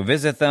couldn't go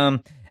visit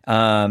them.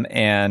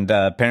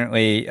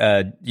 Apparently,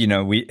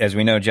 as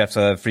we know, Jeff's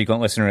a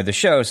frequent listener of the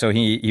show. So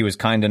he was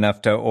kind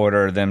enough to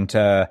order them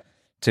to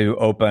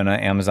open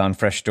an Amazon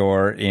Fresh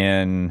store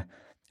in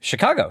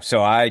Chicago.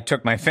 So I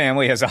took my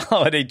family as a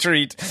holiday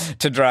treat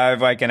to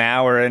drive like an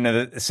hour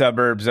into the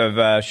suburbs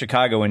of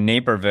Chicago in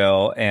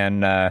Naperville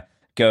and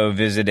go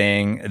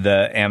visiting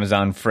the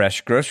Amazon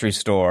Fresh grocery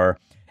store.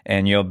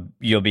 And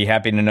you'll be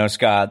happy to know,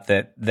 Scott,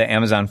 that the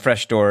Amazon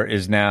Fresh store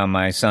is now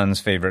my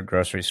son's favorite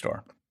grocery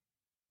store.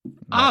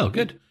 Oh,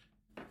 good.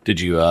 Did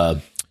you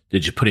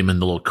put him in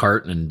the little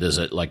cart, and does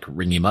it like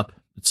ring him up?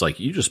 It's like,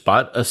 you just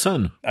bought a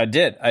son. I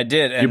did. And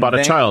you bought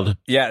a child.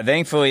 Yeah.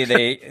 Thankfully,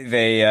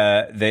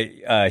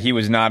 he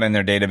was not in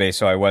their database,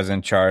 so I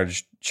wasn't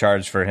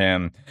charged for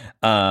him.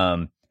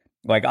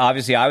 Like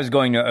obviously, I was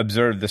going to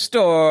observe the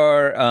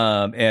store,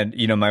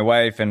 and my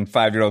wife and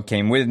 5-year-old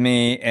came with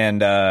me,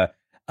 and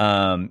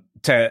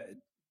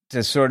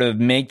to sort of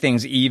make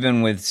things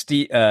even with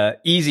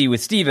easy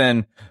with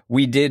Steven,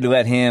 we did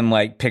let him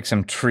like pick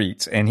some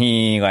treats, and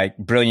he like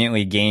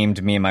brilliantly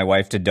gamed me and my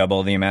wife to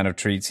double the amount of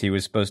treats he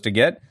was supposed to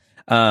get.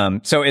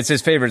 So it's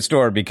his favorite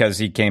store because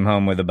he came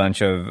home with a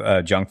bunch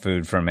of junk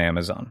food from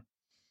Amazon.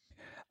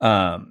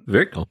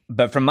 Very cool.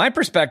 But from my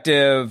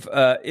perspective,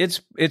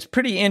 it's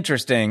pretty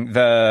interesting.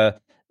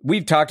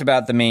 We've talked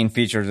about the main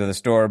features of the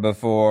store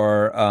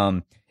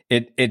before.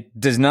 It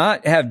does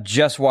not have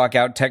just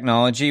walkout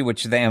technology,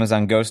 which the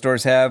Amazon Go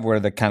stores have, where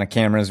the kind of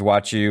cameras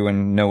watch you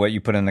and know what you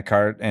put in the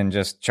cart and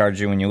just charge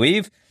you when you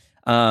leave.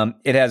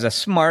 It has a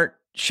smart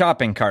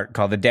shopping cart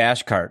called the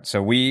Dash Cart.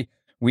 So we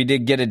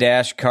did get a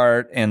Dash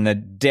Cart, and the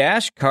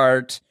Dash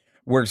Cart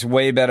works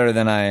way better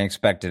than I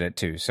expected it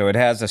to. So it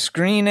has a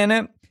screen in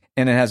it,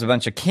 and it has a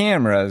bunch of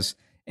cameras.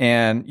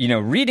 And,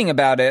 reading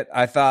about it,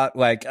 I thought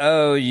like,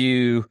 oh,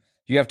 you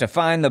have to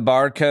find the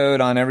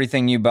barcode on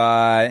everything you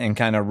buy and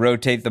kind of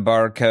rotate the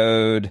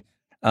barcode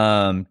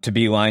to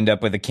be lined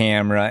up with a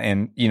camera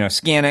and,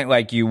 scan it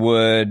like you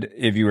would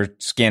if you were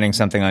scanning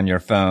something on your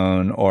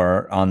phone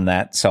or on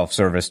that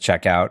self-service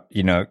checkout,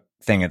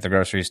 thing at the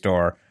grocery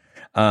store.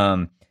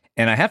 And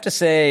I have to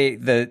say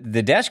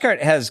the Dash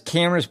Cart has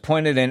cameras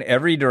pointed in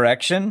every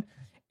direction,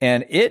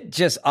 and it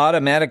just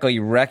automatically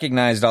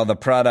recognized all the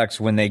products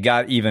when they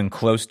got even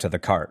close to the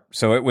cart.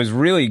 So it was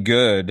really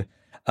good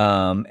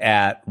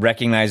at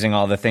recognizing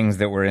all the things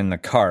that were in the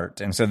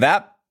cart. And so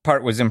that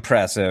part was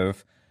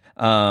impressive.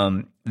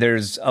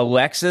 There's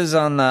Alexas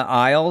on the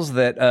aisles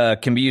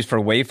that can be used for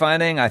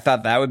wayfinding. I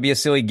thought that would be a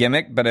silly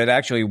gimmick, but it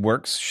actually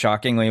works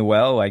shockingly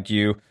well. Like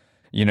you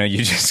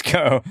just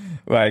go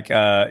like,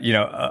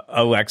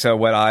 Alexa,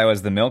 what aisle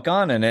is the milk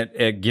on? And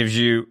it gives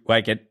you,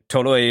 like, it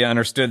totally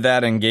understood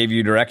that and gave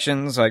you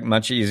directions, like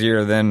much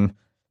easier than,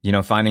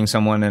 finding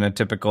someone in a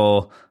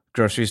typical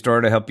grocery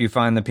store to help you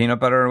find the peanut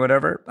butter or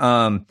whatever.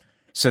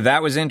 So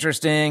that was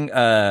interesting.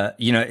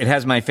 It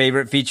has my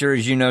favorite feature,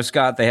 as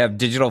Scott. They have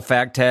digital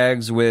fact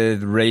tags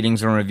with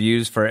ratings and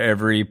reviews for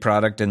every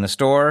product in the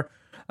store.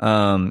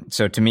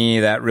 So to me,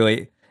 that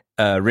really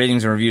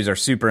ratings and reviews are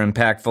super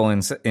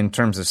impactful in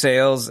terms of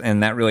sales,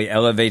 and that really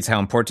elevates how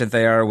important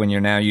they are when you're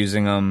now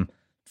using them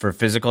for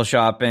physical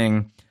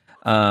shopping.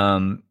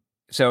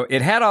 So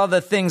it had all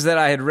the things that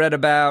I had read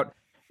about.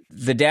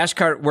 The Dash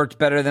Cart worked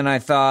better than I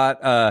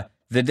thought.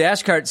 The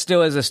Dash Cart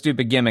still is a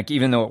stupid gimmick,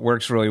 even though it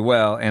works really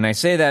well. And I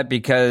say that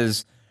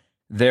because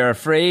they're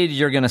afraid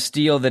you're going to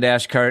steal the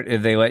Dash Cart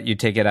if they let you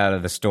take it out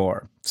of the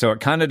store. So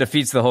it kind of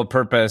defeats the whole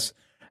purpose.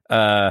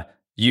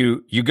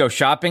 You go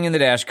shopping in the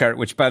Dash Cart,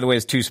 which, by the way,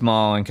 is too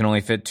small and can only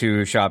fit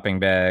 2 shopping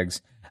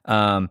bags.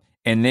 And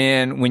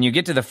then when you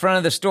get to the front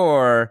of the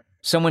store,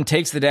 someone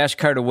takes the Dash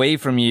Cart away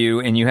from you,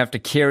 and you have to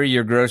carry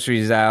your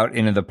groceries out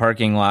into the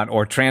parking lot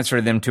or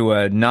transfer them to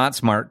a not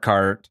smart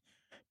cart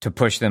to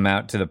push them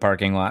out to the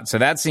parking lot. So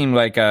that seemed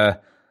like a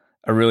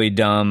really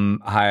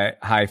dumb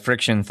high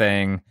friction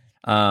thing.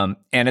 And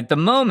at the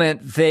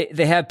moment,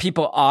 they have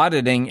people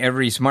auditing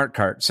every smart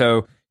cart.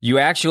 So you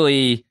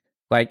actually,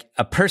 like,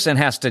 a person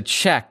has to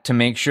check to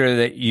make sure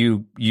that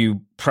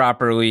you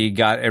properly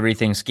got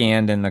everything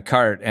scanned in the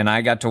cart. And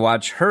I got to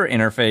watch her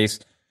interface.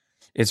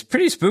 It's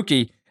pretty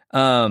spooky.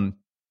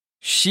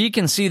 She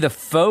can see the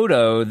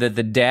photo that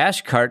the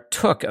dash cart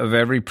took of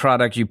every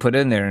product you put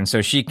in there. And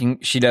so she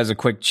does a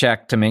quick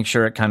check to make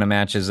sure it kind of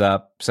matches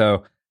up.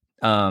 So,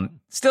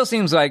 still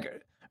seems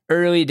like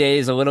early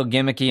days, a little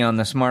gimmicky on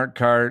the smart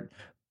cart.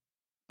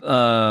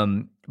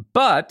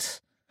 But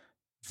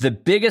the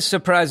biggest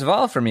surprise of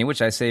all for me,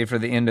 which I say for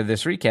the end of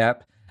this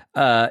recap,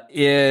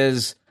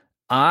 is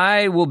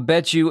I will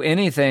bet you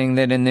anything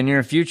that in the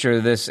near future,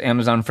 this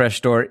Amazon Fresh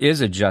store is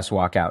a Just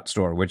Walk Out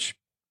store, which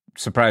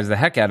surprised the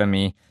heck out of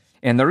me.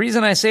 And the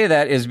reason I say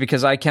that is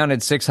because I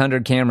counted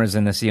 600 cameras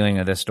in the ceiling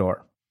of this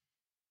store.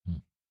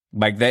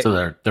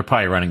 So they're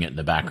probably running it in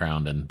the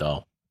background, and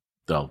they'll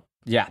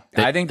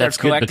I think they're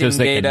collecting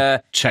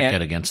data. Check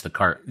it against the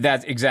cart.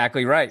 That's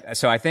exactly right.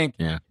 So I think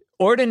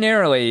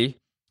ordinarily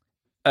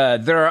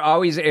there are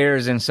always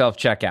errors in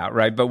self-checkout,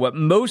 right? But what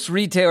most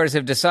retailers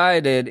have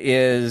decided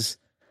is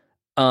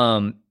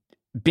being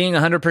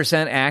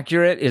 100%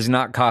 accurate is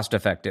not cost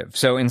effective.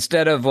 So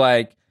instead of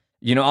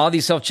all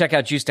these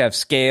self-checkouts used to have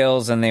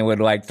scales, and they would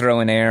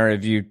throw an error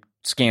if you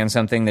scan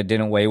something that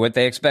didn't weigh what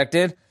they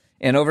expected.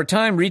 And over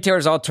time,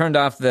 retailers all turned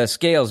off the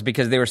scales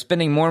because they were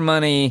spending more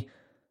money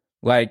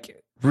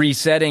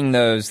resetting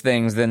those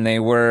things than they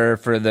were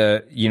for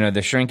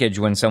the shrinkage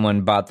when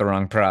someone bought the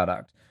wrong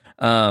product.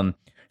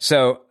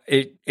 So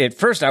at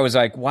first I was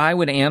like, why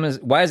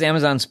is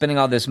Amazon spending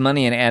all this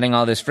money and adding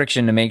all this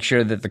friction to make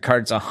sure that the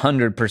cart's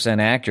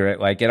 100%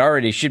 accurate? It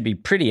already should be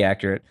pretty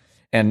accurate.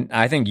 And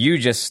I think you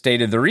just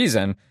stated the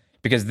reason,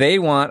 because they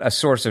want a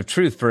source of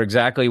truth for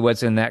exactly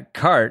what's in that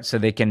cart, so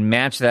they can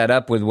match that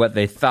up with what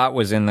they thought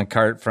was in the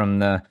cart from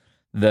the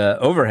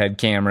overhead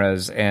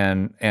cameras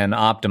and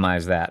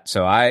optimize that.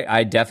 So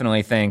I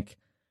definitely think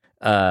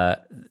there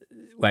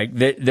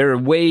are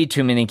way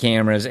too many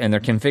cameras, and they're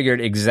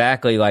configured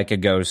exactly like a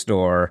Go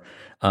store,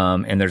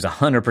 and there's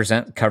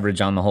 100% coverage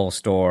on the whole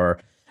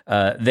store.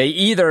 They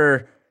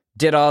either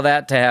did all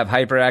that to have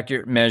hyper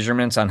accurate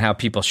measurements on how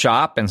people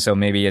shop, and so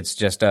maybe it's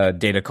just a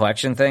data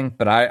collection thing.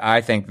 But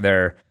I think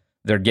they're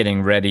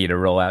getting ready to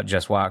roll out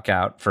Just Walk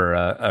Out for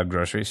a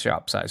grocery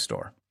shop size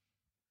store.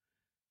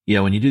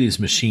 Yeah, when you do these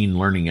machine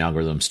learning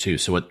algorithms too,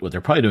 so what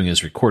they're probably doing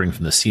is recording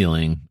from the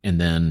ceiling, and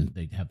then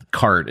they have the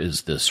cart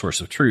as the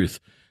source of truth,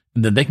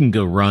 and then they can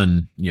go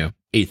run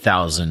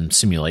 8,000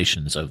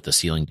 simulations of the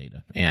ceiling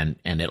data, and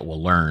it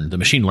will learn. The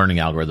machine learning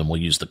algorithm will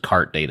use the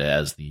cart data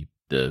as the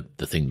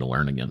thing to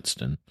learn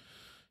against. And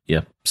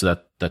so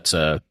that's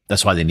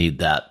why they need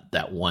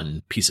that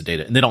one piece of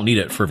data, and they don't need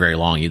it for very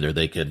long either.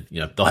 They could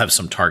they'll have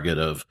some target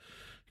of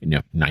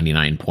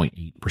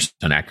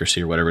 99.8%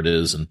 accuracy or whatever it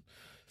is, and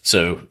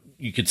so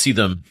you could see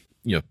them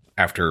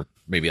after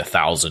maybe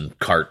 1,000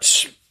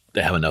 carts,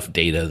 they have enough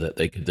data that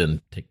they could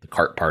then take the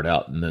cart part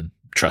out and then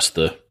trust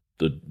the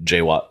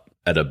JWAT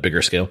at a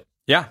bigger scale.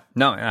 Yeah,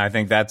 no, I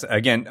think that's,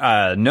 again,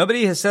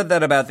 nobody has said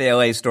that about the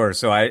LA store.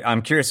 So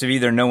I'm curious if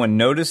either no one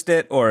noticed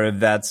it or if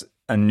that's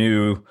a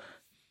new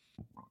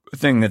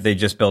thing that they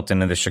just built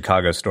into the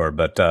Chicago store.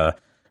 But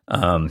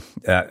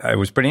it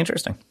was pretty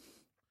interesting.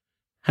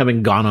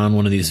 Having gone on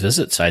one of these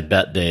visits, I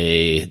bet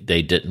they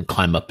didn't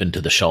climb up into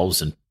the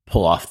shelves and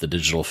pull off the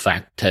digital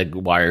fact tag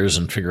wires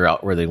and figure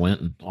out where they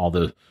went and all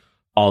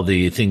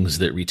the things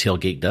that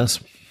RetailGate does.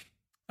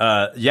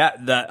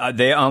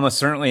 They almost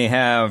certainly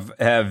have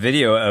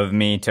video of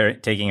me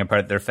taking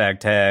apart their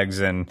fact tags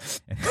and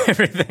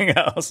everything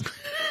else.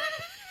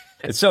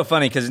 It's so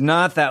funny because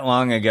not that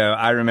long ago,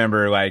 I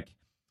remember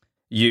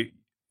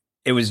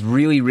it was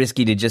really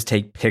risky to just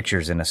take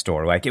pictures in a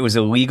store. It was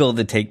illegal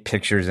to take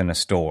pictures in a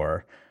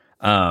store.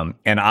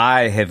 And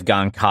I have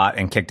gone caught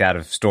and kicked out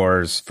of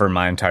stores for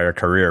my entire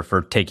career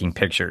for taking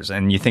pictures.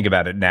 And you think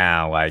about it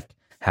now,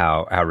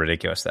 how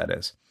ridiculous that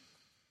is.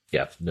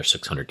 Yeah, there's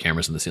 600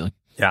 cameras in the ceiling.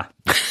 Yeah.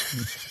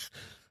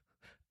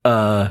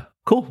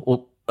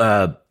 Cool.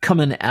 Well,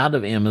 coming out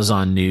of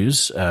Amazon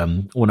news,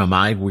 one of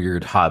my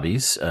weird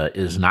hobbies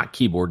is not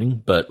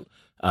keyboarding, but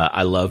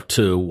I love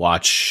to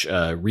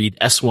read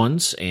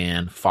S1s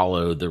and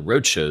follow the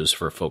road shows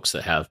for folks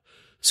that have.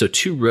 So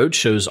 2 road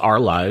shows are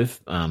live.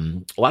 A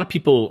lot of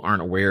people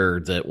aren't aware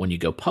that when you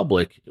go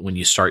public, when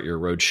you start your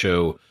road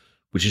show,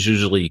 which is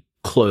usually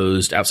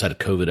closed outside of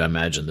COVID, I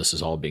imagine this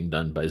is all being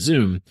done by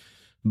Zoom,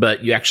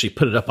 but you actually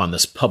put it up on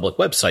this public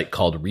website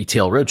called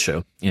Retail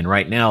Roadshow. And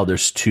right now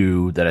there's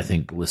 2 that I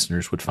think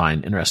listeners would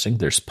find interesting.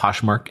 There's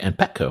Poshmark and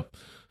Petco.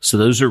 So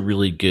those are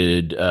really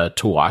good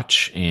to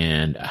watch,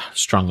 and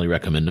strongly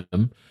recommend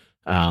them.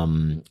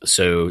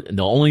 So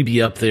they'll only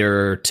be up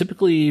there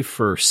typically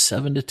for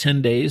 7 to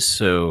 10 days.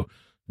 So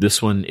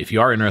this one, if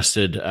you are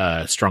interested,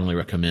 strongly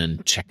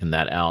recommend checking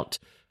that out.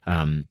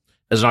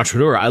 As an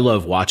entrepreneur, I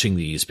love watching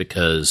these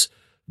because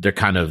they're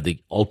kind of the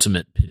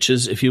ultimate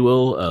pitches, if you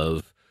will,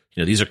 of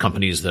these are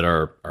companies that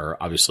are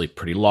obviously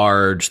pretty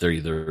large. They're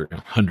either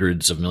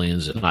hundreds of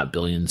millions, if not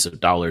billions of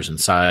dollars in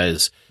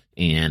size.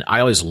 And I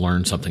always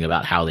learn something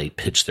about how they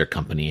pitch their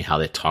company, how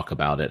they talk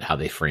about it, how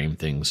they frame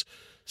things.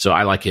 So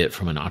I like it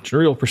from an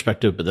entrepreneurial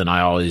perspective, but then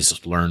I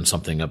always learn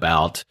something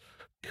about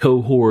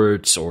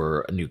cohorts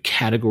or a new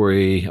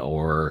category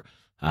or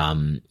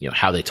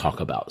how they talk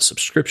about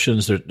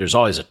subscriptions. There's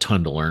always a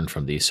ton to learn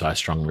from these, so I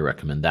strongly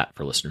recommend that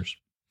for listeners.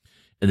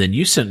 And then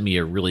you sent me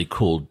a really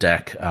cool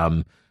deck.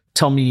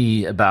 Tell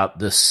me about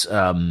this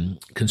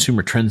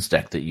consumer trends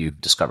deck that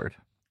you've discovered.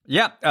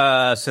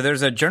 Yeah. So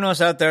there's a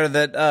journalist out there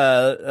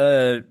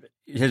that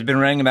has been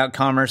writing about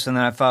commerce and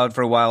that I followed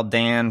for a while,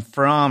 Dan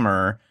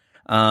Frommer.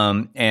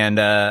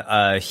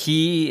 And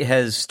he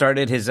has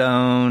started his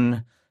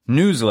own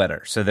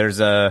newsletter. So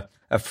there's a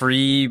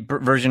free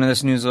version of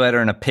this newsletter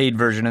and a paid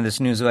version of this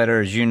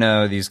newsletter. As you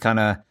know, these kind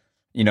of,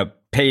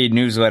 paid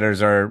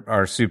newsletters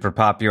are super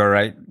popular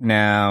right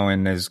now,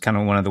 and is kind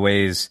of one of the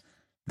ways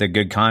the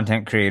good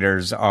content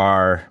creators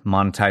are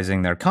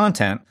monetizing their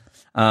content.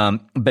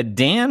 But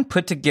Dan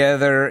put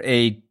together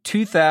a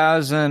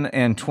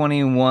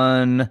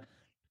 2021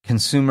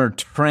 consumer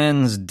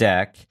trends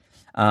deck,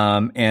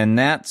 and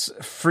that's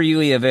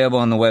freely available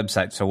on the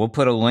website. So we'll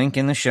put a link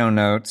in the show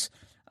notes.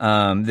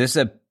 This is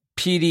a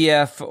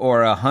PDF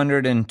or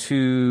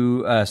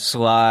 102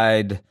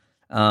 slide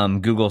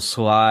Google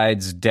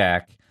Slides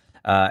deck.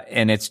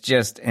 And it's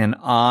just an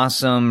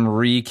awesome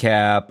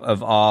recap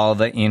of all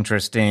the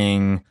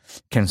interesting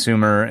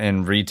consumer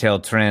and retail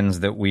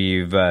trends that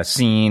we've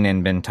seen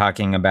and been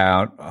talking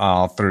about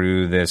all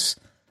through this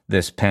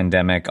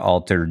pandemic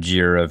altered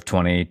year of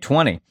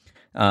 2020.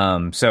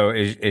 So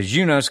as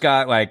you know,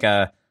 Scott, like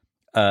a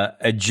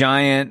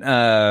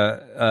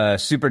giant,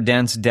 super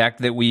dense deck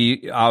that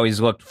we always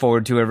looked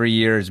forward to every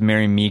year is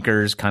Mary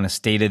Meeker's kind of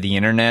State of the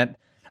Internet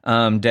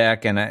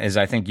deck. And as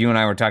I think you and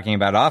I were talking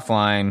about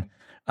offline,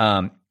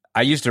 I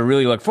used to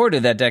really look forward to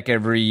that deck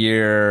every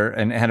year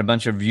and had a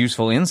bunch of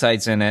useful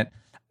insights in it.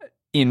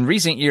 In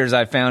recent years,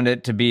 I found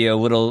it to be a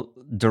little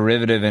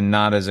derivative and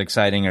not as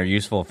exciting or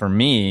useful for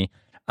me.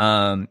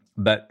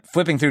 But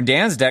flipping through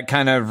Dan's deck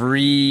kind of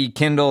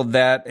rekindled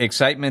that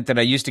excitement that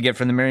I used to get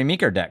from the Mary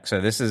Meeker deck.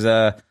 So this is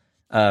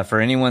for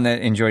anyone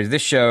that enjoys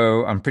this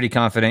show, I'm pretty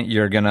confident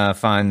you're going to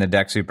find the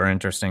deck super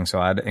interesting. So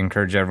I'd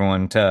encourage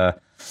everyone to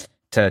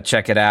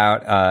check it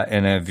out.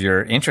 And if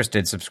you're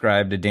interested,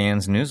 subscribe to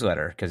Dan's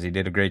newsletter because he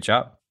did a great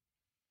job.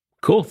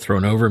 Cool.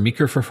 Thrown over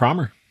Meeker for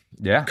Frommer.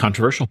 Yeah.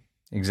 Controversial.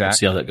 Exactly. Let's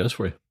see how that goes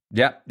for you.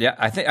 Yeah. Yeah.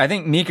 I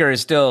think Meeker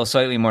is still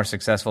slightly more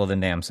successful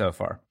than Dan so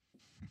far.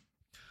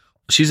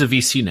 She's a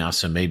VC now,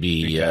 so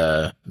maybe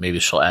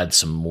she'll add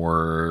some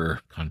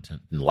more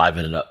content and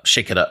liven it up,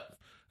 shake it up,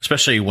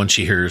 especially when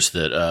she hears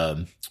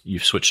that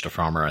you've switched to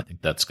Frommer. I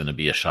think that's going to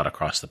be a shot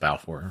across the bow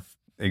for her.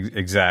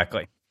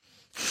 Exactly.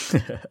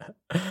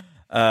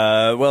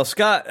 Well,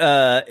 Scott,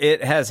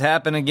 it has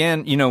happened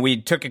again.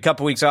 We took a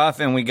couple weeks off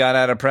and we got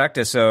out of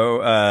practice.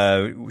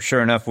 So,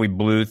 sure enough, we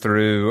blew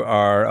through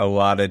our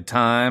allotted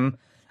time.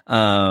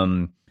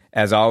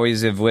 As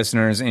always, if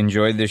listeners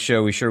enjoyed this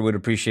show, we sure would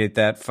appreciate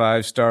that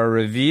 5-star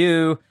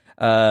review.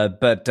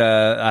 But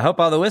I hope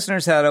all the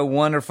listeners had a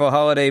wonderful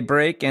holiday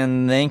break,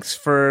 and thanks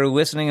for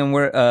listening.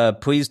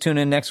 And please tune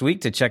in next week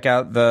to check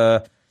out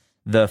the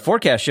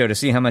forecast show to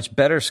see how much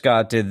better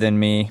Scott did than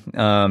me,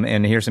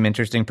 and hear some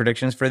interesting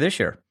predictions for this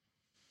year.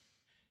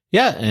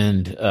 Yeah,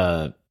 and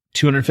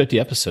 250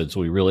 episodes.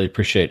 We really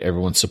appreciate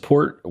everyone's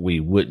support. We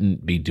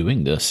wouldn't be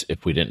doing this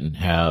if we didn't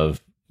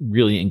have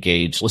really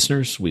engaged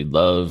listeners. We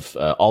love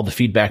all the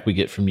feedback we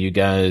get from you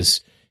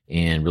guys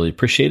and really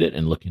appreciate it,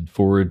 and looking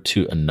forward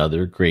to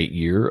another great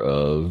year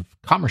of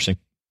commercing.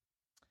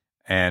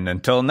 And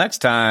until next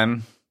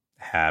time,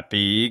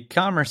 happy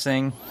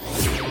commercing.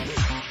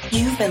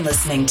 You've been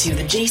listening to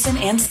The Jason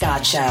and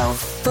Scott Show.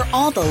 For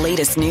all the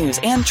latest news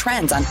and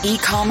trends on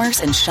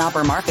e-commerce and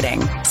shopper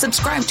marketing,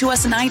 subscribe to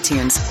us on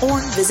iTunes or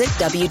visit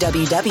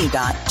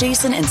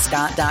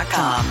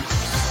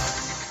www.jasonandscott.com.